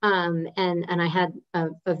 And I had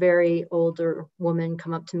a very older woman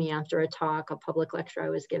come up to me after a talk, a public lecture I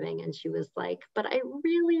was giving, and she was like, but I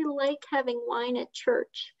really like having wine at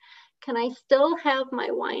church. Can I still have my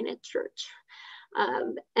wine at church?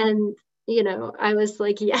 And you know, I was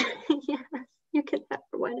like, yeah, yeah, you can have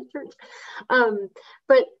wine and church.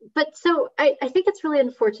 But so I think it's really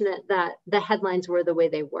unfortunate that the headlines were the way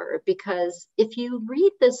they were, because if you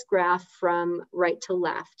read this graph from right to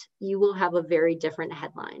left, you will have a very different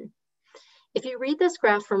headline. If you read this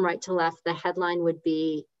graph from right to left, the headline would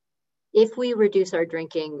be, if we reduce our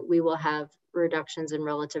drinking, we will have reductions in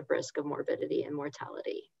relative risk of morbidity and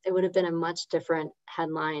mortality. It would have been a much different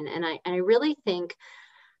headline. And I really think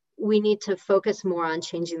we need to focus more on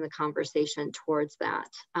changing the conversation towards that,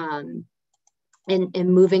 and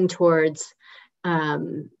moving towards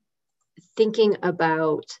thinking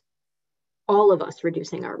about all of us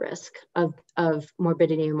reducing our risk of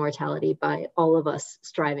morbidity and mortality by all of us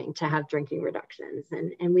striving to have drinking reductions.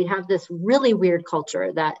 And we have this really weird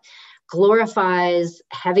culture that glorifies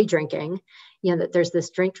heavy drinking, you know, that there's this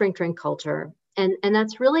drink culture. And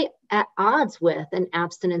that's really at odds with an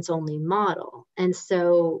abstinence only model. And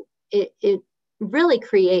so it really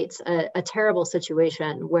creates a terrible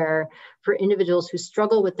situation where, for individuals who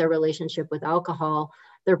struggle with their relationship with alcohol,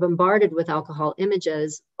 they're bombarded with alcohol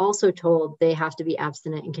images, also told they have to be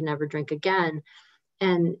abstinent and can never drink again.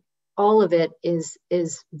 And all of it is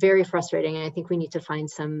very frustrating. And I think we need to find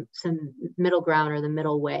some middle ground, or the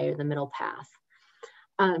middle way, or the middle path.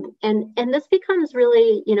 And this becomes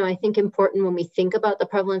really, you know, I think important when we think about the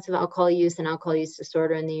prevalence of alcohol use and alcohol use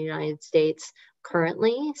disorder in the United States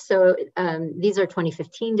currently. So these are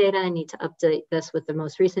 2015 data. I need to update this with the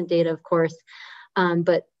most recent data, of course.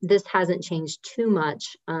 But this hasn't changed too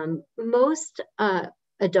much. Most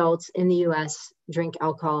adults in the US drink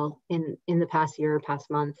alcohol in the past year or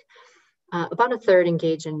past month. About a third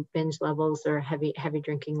engage in binge levels or heavy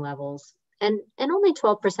drinking levels. And only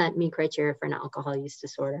 12% meet criteria for an alcohol use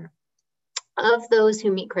disorder. Of those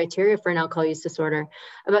who meet criteria for an alcohol use disorder,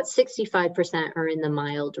 about 65% are in the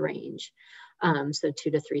mild range. So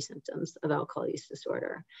 2 to 3 symptoms of alcohol use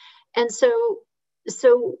disorder. And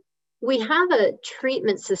so we have a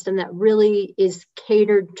treatment system that really is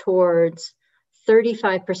catered towards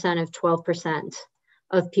 35% of 12%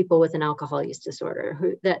 of people with an alcohol use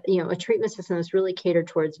disorder, a treatment system that's really catered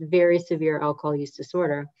towards very severe alcohol use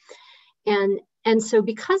disorder. And so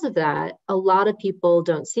because of that, a lot of people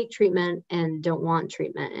don't seek treatment and don't want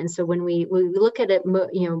treatment. And so when we look at it,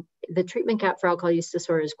 you know, the treatment gap for alcohol use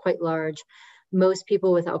disorder is quite large. Most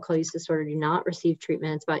people with alcohol use disorder do not receive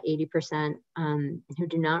treatment. It's about 80% who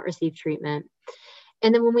do not receive treatment.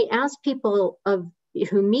 And then when we ask people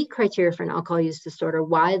who meet criteria for an alcohol use disorder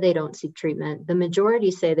why they don't seek treatment, the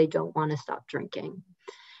majority say they don't want to stop drinking.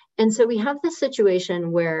 And so we have this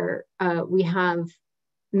situation where we have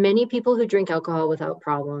many people who drink alcohol without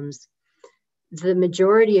problems. The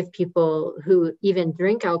majority of people who even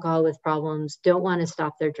drink alcohol with problems don't want to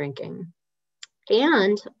stop their drinking.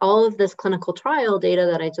 And all of this clinical trial data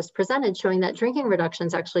that I just presented showing that drinking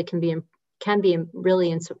reductions actually can be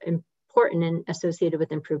really important and associated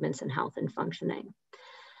with improvements in health and functioning.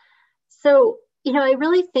 So, you know, I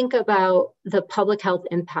really think about the public health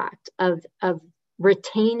impact of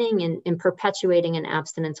retaining and perpetuating an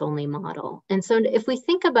abstinence-only model. And so if we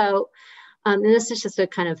think about, and this is just a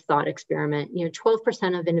kind of thought experiment, you know,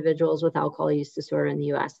 12% of individuals with alcohol use disorder in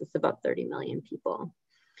the US, it's about 30 million people.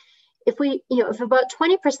 If about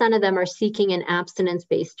 20% of them are seeking an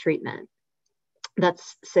abstinence-based treatment,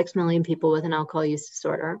 that's 6 million people with an alcohol use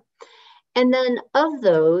disorder. And then of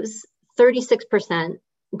those, 36%,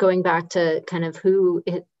 going back to kind of who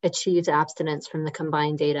achieves abstinence from the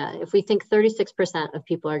combined data, if we think 36% of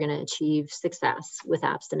people are going to achieve success with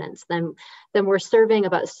abstinence, then we're serving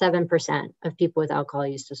about 7% of people with alcohol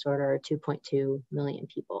use disorder, or 2.2 million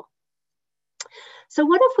people. So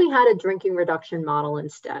what if we had a drinking reduction model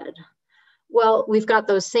instead? Well, we've got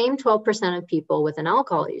those same 12% of people with an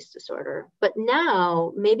alcohol use disorder, but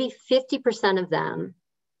now maybe 50% of them,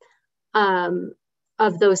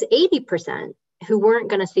 of those 80% who weren't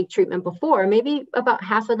going to seek treatment before, maybe about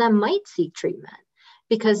half of them might seek treatment,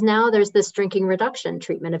 because now there's this drinking reduction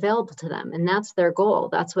treatment available to them, and that's their goal.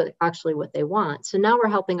 That's what they want. So now we're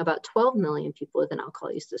helping about 12 million people with an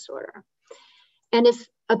alcohol use disorder. And if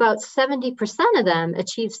about 70% of them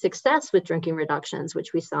achieve success with drinking reductions,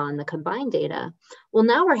 which we saw in the combined data, well,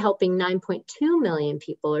 now we're helping 9.2 million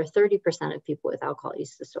people, or 30% of people with alcohol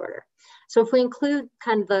use disorder. So if we include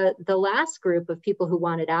kind of the last group of people who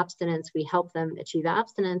wanted abstinence, we help them achieve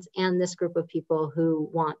abstinence, and this group of people who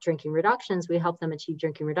want drinking reductions, we help them achieve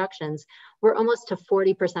drinking reductions. We're almost to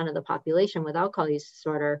 40% of the population with alcohol use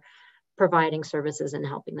disorder, providing services and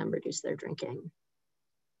helping them reduce their drinking.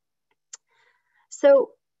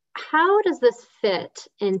 So how does this fit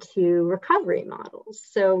into recovery models?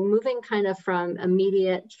 So moving kind of from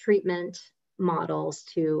immediate treatment models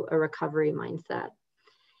to a recovery mindset.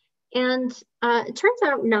 And it turns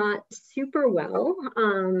out not super well.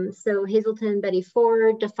 So Hazelton Betty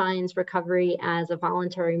Ford defines recovery as a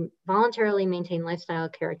voluntarily maintained lifestyle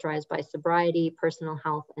characterized by sobriety, personal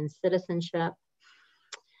health, and citizenship.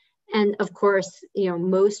 And of course,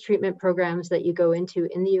 most treatment programs that you go into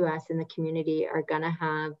in the US in the community are gonna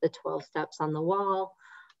have the 12 steps on the wall.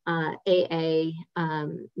 AA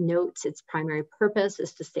notes its primary purpose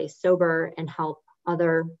is to stay sober and help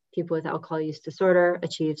other people with alcohol use disorder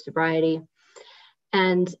achieve sobriety.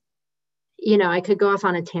 And, I could go off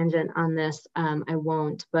on a tangent on this. I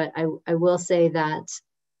won't, but I will say that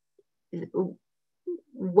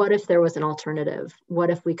what if there was an alternative?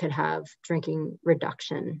 What if we could have drinking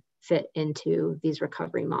reduction fit into these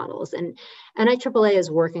recovery models? And NIAAA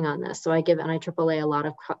is working on this. So I give NIAAA a lot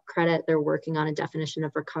of credit. They're working on a definition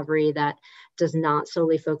of recovery that does not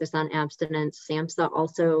solely focus on abstinence. SAMHSA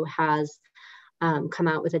also has come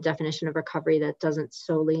out with a definition of recovery that doesn't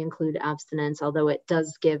solely include abstinence, although it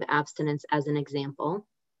does give abstinence as an example.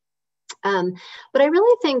 But I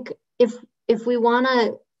really think if we want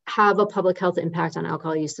to have a public health impact on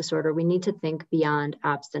alcohol use disorder, we need to think beyond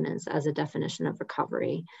abstinence as a definition of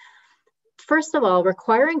recovery. First of all,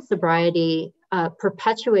 requiring sobriety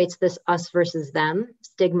perpetuates this us versus them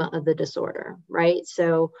stigma of the disorder, right?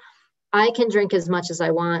 So I can drink as much as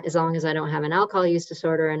I want as long as I don't have an alcohol use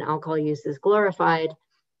disorder, and alcohol use is glorified.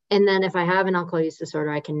 And then if I have an alcohol use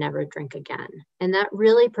disorder, I can never drink again. And that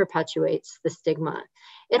really perpetuates the stigma.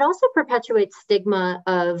 It also perpetuates stigma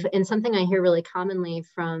of, and something I hear really commonly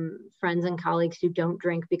from friends and colleagues who don't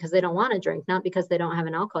drink because they don't want to drink, not because they don't have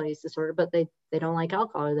an alcohol use disorder, but they don't like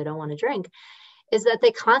alcohol or they don't want to drink, is that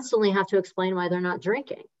they constantly have to explain why they're not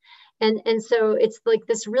drinking. And so it's like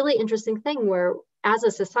this really interesting thing where, as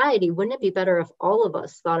a society, wouldn't it be better if all of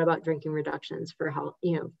us thought about drinking reductions for health,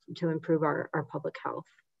 to improve our public health?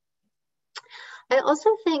 I also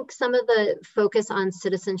think some of the focus on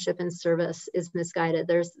citizenship and service is misguided.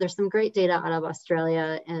 There's some great data out of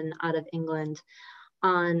Australia and out of England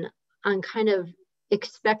on kind of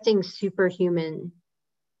expecting superhuman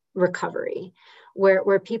recovery,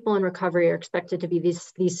 where people in recovery are expected to be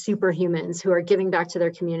these superhumans who are giving back to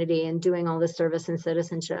their community and doing all this service and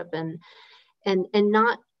citizenship, and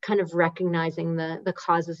not kind of recognizing the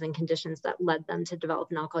causes and conditions that led them to develop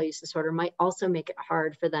an alcohol use disorder might also make it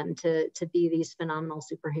hard for them to be these phenomenal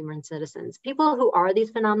superhuman citizens. People who are these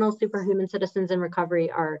phenomenal superhuman citizens in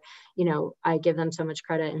recovery are, I give them so much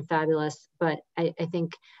credit and fabulous, but I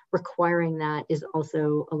think requiring that is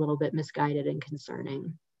also a little bit misguided and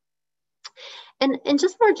concerning. And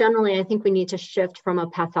just more generally, I think we need to shift from a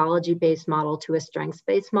pathology-based model to a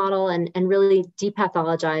strengths-based model and really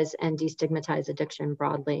depathologize and destigmatize addiction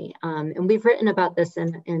broadly. And we've written about this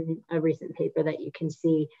in a recent paper that you can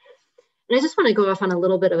see. And I just want to go off on a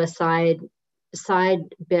little bit of a side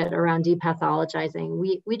bit around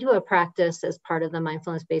depathologizing. We do a practice as part of the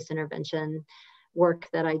mindfulness-based intervention work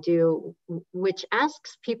that I do, which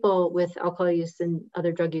asks people with alcohol use and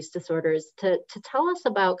other drug use disorders to tell us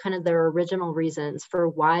about kind of their original reasons for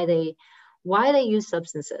why they use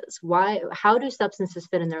substances. How do substances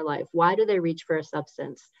fit in their life? Why do they reach for a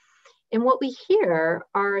substance? And what we hear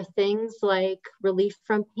are things like relief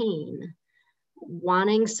from pain,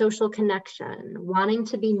 wanting social connection, wanting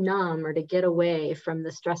to be numb or to get away from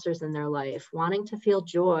the stressors in their life, wanting to feel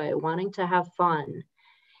joy, wanting to have fun.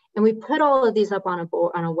 And we put all of these up on a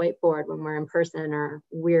whiteboard when we're in person, or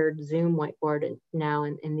weird Zoom whiteboard now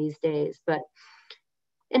in these days.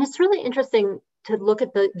 And it's really interesting to look at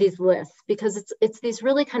these lists, because it's these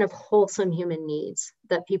really kind of wholesome human needs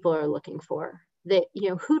that people are looking for. That,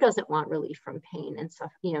 who doesn't want relief from pain and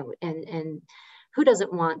stuff, and who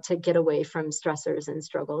doesn't want to get away from stressors and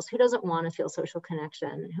struggles? Who doesn't want to feel social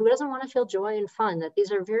connection? Who doesn't want to feel joy and fun? That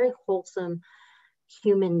these are very wholesome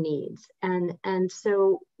human needs. And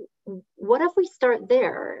so what if we start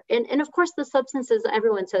there? And of course the substances,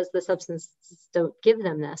 everyone says the substances don't give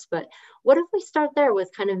them this, but what if we start there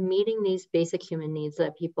with kind of meeting these basic human needs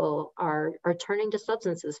that people are turning to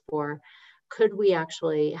substances for? Could we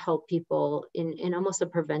actually help people in almost a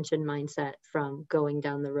prevention mindset from going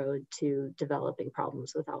down the road to developing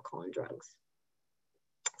problems with alcohol and drugs?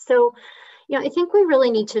 So, I think we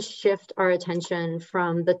really need to shift our attention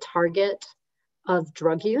from the target of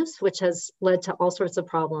drug use, which has led to all sorts of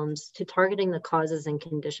problems, to targeting the causes and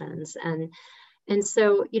conditions. And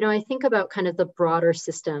so, I think about kind of the broader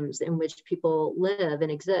systems in which people live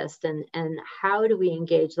and exist, and how do we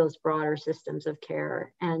engage those broader systems of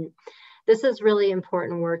care? And this is really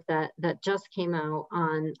important work that just came out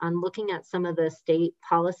on looking at some of the state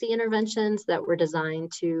policy interventions that were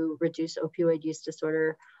designed to reduce opioid use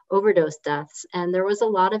disorder overdose deaths. And there was a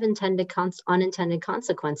lot of unintended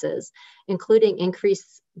consequences, including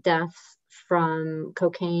increased deaths from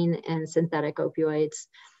cocaine and synthetic opioids,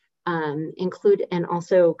 and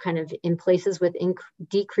also kind of in places with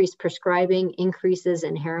decreased prescribing, increases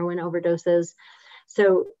in heroin overdoses.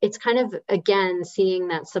 So it's kind of, again, seeing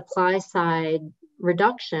that supply side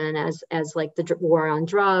reduction as like the war on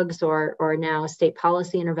drugs or now state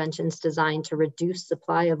policy interventions designed to reduce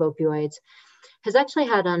supply of opioids has actually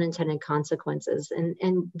had unintended consequences.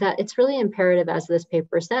 And that it's really imperative, as this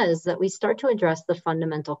paper says, that we start to address the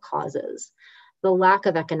fundamental causes, the lack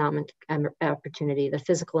of economic opportunity, the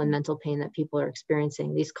physical and mental pain that people are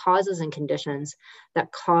experiencing, these causes and conditions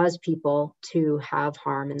that cause people to have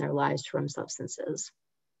harm in their lives from substances.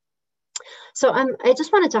 So I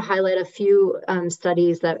just wanted to highlight a few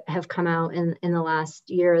studies that have come out in the last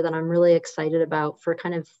year that I'm really excited about for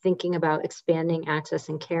kind of thinking about expanding access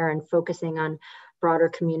and care and focusing on broader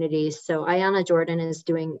communities. So Ayanna Jordan is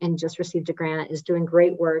doing, and just received a grant, is doing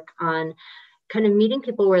great work on kind of meeting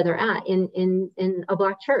people where they're at in a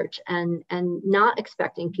Black church and not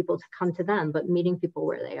expecting people to come to them, but meeting people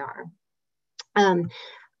where they are.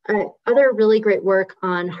 Other really great work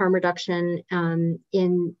on harm reduction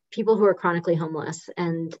in people who are chronically homeless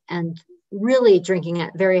and really drinking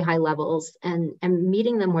at very high levels and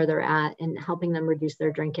meeting them where they're at and helping them reduce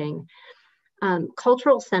their drinking.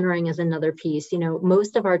 Cultural centering is another piece. You know,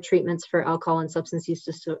 most of our treatments for alcohol and substance use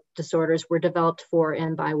disorders were developed for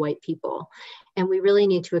and by white people. And we really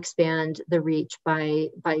need to expand the reach by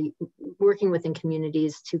working within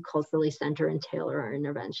communities to culturally center and tailor our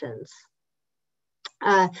interventions.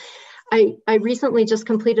 I recently just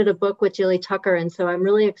completed a book with Jilly Tucker, and so I'm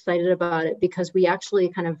really excited about it because we actually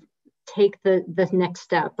kind of take the next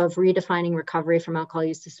step of redefining recovery from alcohol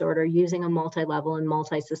use disorder using a multi-level and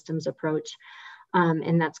multi-systems approach.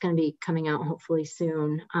 And that's going to be coming out hopefully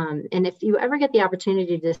soon. And if you ever get the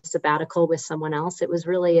opportunity to sabbatical with someone else, it was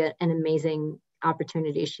really an amazing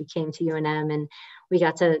opportunity. She came to UNM and we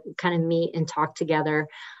got to kind of meet and talk together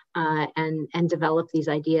and develop these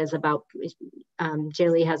ideas about,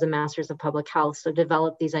 Jaylee has a master's of public health, so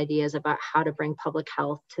develop these ideas about how to bring public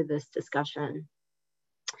health to this discussion.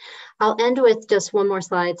 I'll end with just one more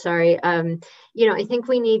slide, sorry. You know, I think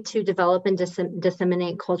we need to develop and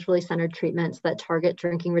disseminate culturally centered treatments that target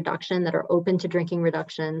drinking reduction, that are open to drinking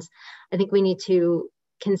reductions. I think we need to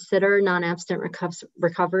consider non-abstinent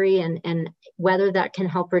recovery and whether that can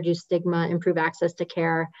help reduce stigma, improve access to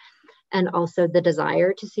care, and also the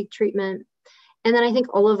desire to seek treatment. And then I think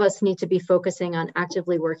all of us need to be focusing on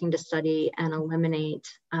actively working to study and eliminate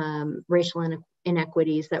racial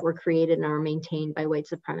inequities that were created and are maintained by white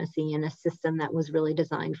supremacy in a system that was really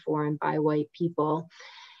designed for and by white people.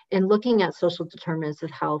 And looking at social determinants of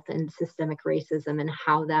health and systemic racism and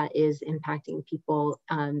how that is impacting people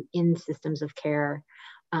in systems of care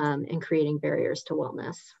and creating barriers to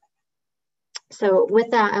wellness. So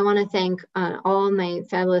with that, I want to thank all my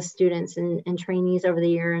fabulous students and trainees over the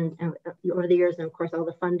year and over the years, and of course all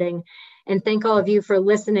the funding, and thank all of you for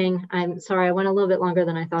listening. I'm sorry I went a little bit longer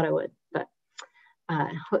than I thought I would, but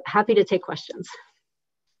happy to take questions.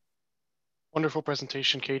 Wonderful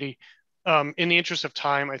presentation, Katie. In the interest of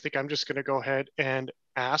time, I think I'm just going to go ahead and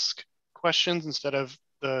ask questions instead of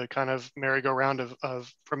the kind of merry-go-round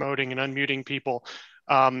of promoting and unmuting people.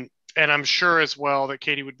 And I'm sure as well that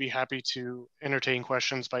Katie would be happy to entertain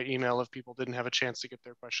questions by email if people didn't have a chance to get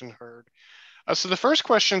their question heard. So the first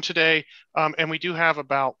question today, and we do have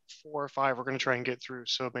about 4 or 5 we're going to try and get through,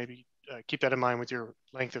 so maybe keep that in mind with your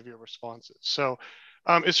length of your responses. So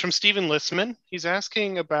it's from Stephen Listman. He's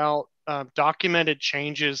asking about documented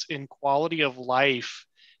changes in quality of life.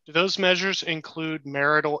 Do those measures include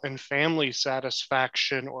marital and family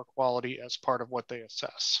satisfaction or quality as part of what they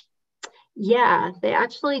assess? Yeah, they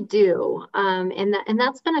actually do. And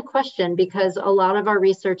that's been a question because a lot of our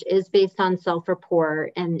research is based on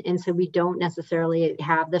self-report. And so we don't necessarily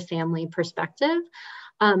have the family perspective.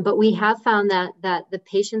 But we have found that the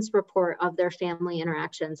patient's report of their family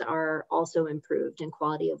interactions are also improved, and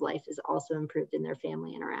quality of life is also improved in their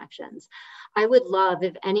family interactions. I would love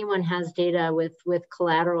if anyone has data with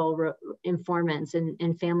collateral informants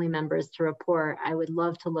and family members to report. I would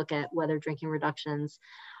love to look at whether drinking reductions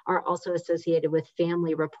are also associated with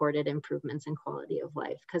family reported improvements in quality of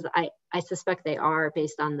life, because I suspect they are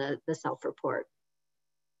based on the self-report.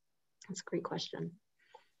 That's a great question.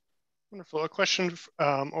 Wonderful. A question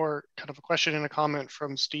or kind of a question and a comment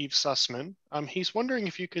from Steve Sussman. He's wondering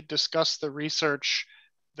if you could discuss the research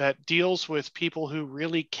that deals with people who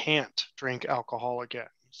really can't drink alcohol again.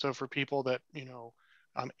 So for people that,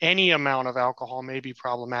 any amount of alcohol may be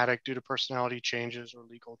problematic due to personality changes or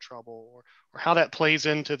legal trouble, or how that plays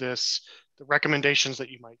into the recommendations that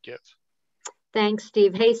you might give. Thanks,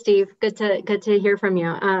 Steve. Hey, Steve. Good to hear from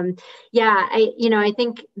you. Yeah, I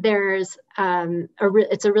think there's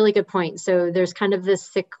it's a really good point. So there's kind of this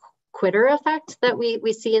sick quitter effect that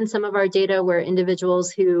we see in some of our data, where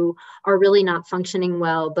individuals who are really not functioning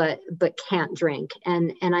well but can't drink.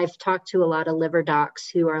 And I've talked to a lot of liver docs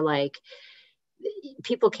who are like,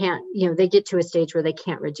 people can't, they get to a stage where they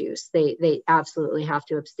can't reduce. They absolutely have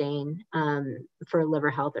to abstain for liver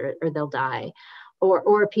health, or they'll die.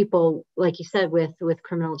 Or people, like you said, with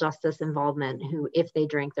criminal justice involvement, who, if they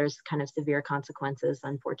drink, there's kind of severe consequences.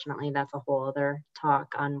 Unfortunately, that's a whole other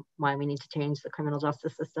talk on why we need to change the criminal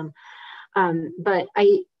justice system. But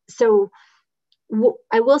I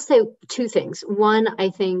will say two things. One, I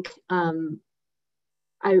think I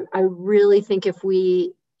really think if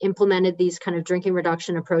we implemented these kind of drinking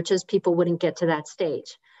reduction approaches, people wouldn't get to that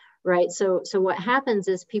stage. Right. So what happens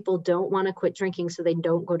is people don't want to quit drinking, so they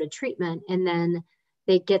don't go to treatment. And then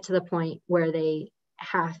they get to the point where they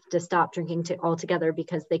have to stop drinking altogether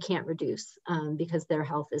because they can't reduce, because their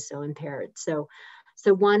health is so impaired. So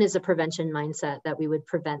one is a prevention mindset that we would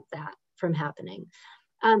prevent that from happening.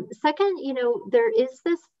 Second, there is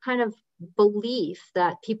this kind of belief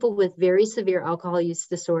that people with very severe alcohol use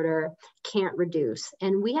disorder can't reduce.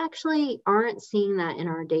 And we actually aren't seeing that in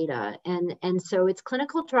our data. And so it's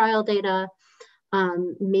clinical trial data.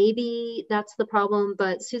 Maybe that's the problem,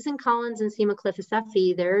 but Susan Collins and Seema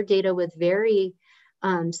Cliff-Asseffi, their data with very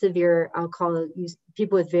severe alcohol use,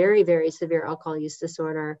 people with very, very severe alcohol use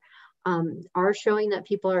disorder, are showing that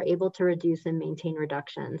people are able to reduce and maintain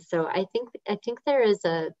reduction. So I think there is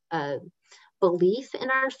a belief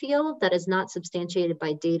in our field that is not substantiated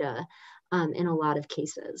by data in a lot of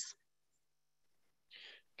cases.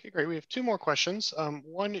 Okay, great. We have two more questions.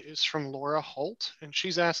 One is from Laura Holt, and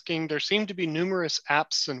she's asking, there seem to be numerous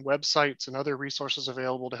apps and websites and other resources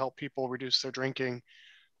available to help people reduce their drinking.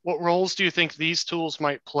 What roles do you think these tools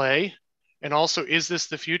might play? And also, is this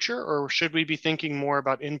the future, or should we be thinking more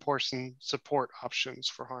about in-person support options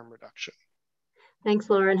for harm reduction? Thanks,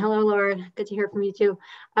 Lauren. Hello, Lauren. Good to hear from you too.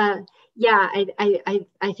 Yeah,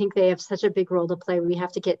 I think they have such a big role to play. We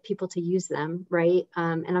have to get people to use them, right?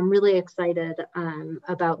 And I'm really excited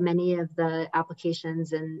about many of the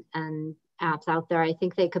applications and apps out there. I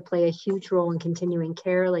think they could play a huge role in continuing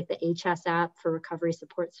care, like the HS app for recovery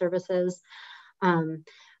support services.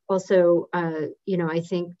 Also, I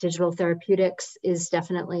think digital therapeutics is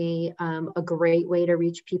definitely a great way to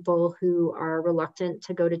reach people who are reluctant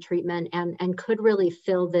to go to treatment, and could really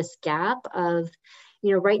fill this gap of,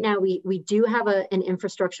 right now we do have an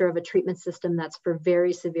infrastructure of a treatment system that's for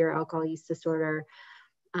very severe alcohol use disorder.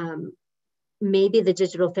 Maybe the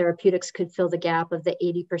digital therapeutics could fill the gap of the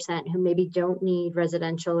 80% who maybe don't need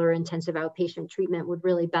residential or intensive outpatient treatment, would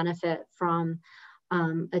really benefit from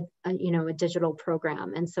a digital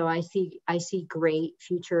program. And so I see great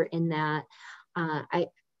future in that.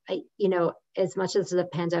 As much as the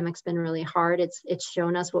pandemic's been really hard, it's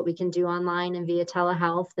shown us what we can do online and via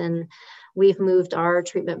telehealth. And we've moved our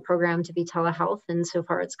treatment program to be telehealth. And so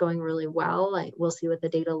far it's going really well. We'll see what the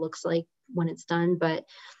data looks like when it's done. But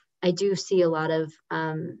I do see a lot of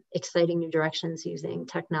exciting new directions using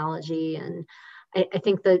technology. And I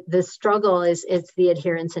think the struggle is the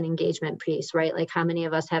adherence and engagement piece, right? Like, how many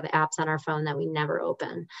of us have apps on our phone that we never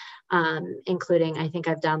open, including, I think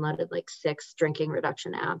I've downloaded like 6 drinking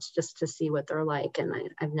reduction apps just to see what they're like. And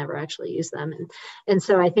I've never actually used them. And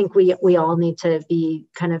so I think we all need to be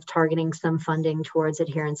kind of targeting some funding towards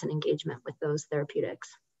adherence and engagement with those therapeutics.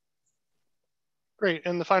 Great.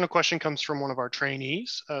 And the final question comes from one of our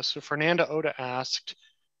trainees. So Fernanda Oda asked,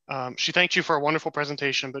 she thanked you for a wonderful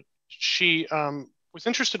presentation, but she was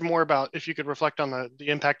interested more about if you could reflect on the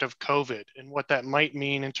impact of COVID and what that might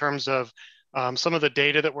mean in terms of some of the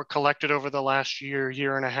data that were collected over the last year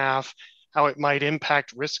and a half, how it might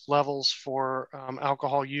impact risk levels for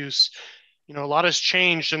alcohol use. A lot has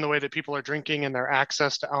changed in the way that people are drinking and their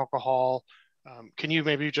access to alcohol. Can you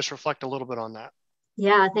maybe just reflect a little bit on that?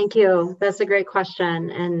 Yeah, thank you. That's a great question.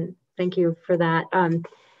 And thank you for that.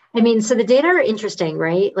 So the data are interesting,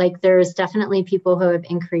 right? Like, there's definitely people who have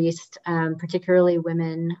increased, particularly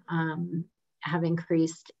women have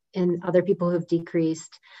increased, and other people who have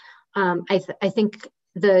decreased. I think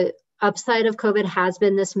the upside of COVID has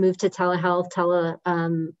been this move to telehealth,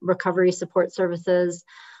 recovery support services,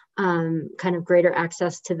 kind of greater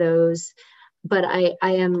access to those. But I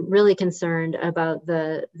am really concerned about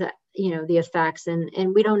the effects,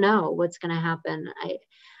 and we don't know what's going to happen.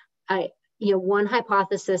 one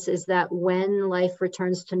hypothesis is that when life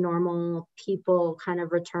returns to normal, people kind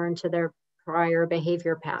of return to their prior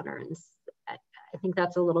behavior patterns. I think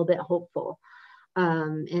that's a little bit hopeful.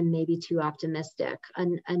 And maybe too optimistic.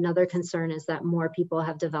 Another concern is that more people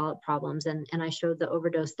have developed problems. And I showed the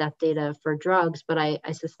overdose death data for drugs, but I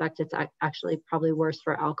suspect it's actually probably worse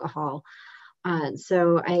for alcohol.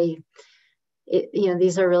 So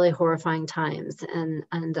these are really horrifying times. And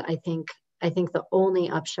I think the only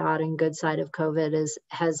upshot and good side of COVID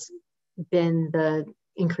has been the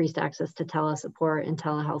increased access to telesupport and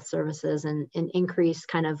telehealth services and increased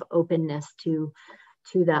kind of openness to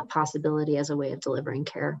that possibility as a way of delivering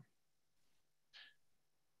care.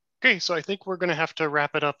 Okay, so I think we're going to have to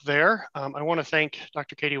wrap it up there. I want to thank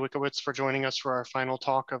Dr. Katie Witkiewitz for joining us for our final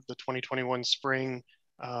talk of the 2021 Spring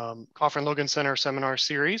Cofrin Logan Center Seminar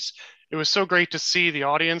Series. It was so great to see the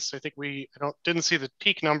audience. I think didn't see the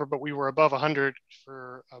peak number, but we were above 100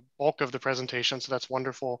 for a bulk of the presentation, so that's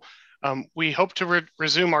wonderful. We hope to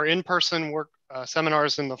resume our in-person work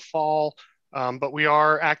seminars in the fall. But we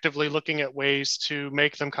are actively looking at ways to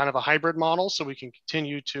make them kind of a hybrid model so we can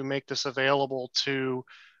continue to make this available to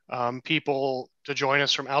people to join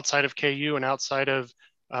us from outside of KU and outside of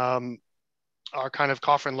our kind of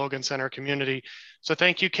Cofrin Logan Center community. So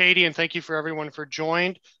thank you, Katie, and thank you for everyone for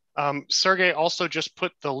joined. Sergey also just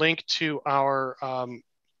put the link to our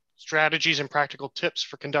strategies and practical tips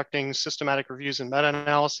for conducting systematic reviews and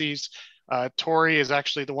meta-analyses. Tori is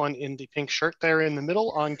actually the one in the pink shirt there in the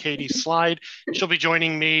middle on Katie's slide. She'll be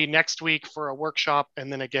joining me next week for a workshop, and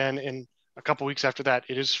then again in a couple weeks after that.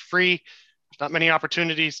 It is free. There's not many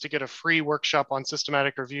opportunities to get a free workshop on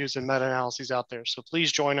systematic reviews and meta-analyses out there. So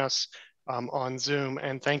please join us on Zoom.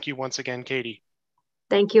 And thank you once again, Katie.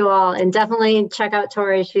 Thank you all. And definitely check out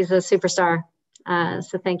Tori. She's a superstar.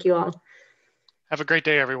 So thank you all. Have a great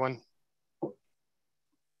day, everyone.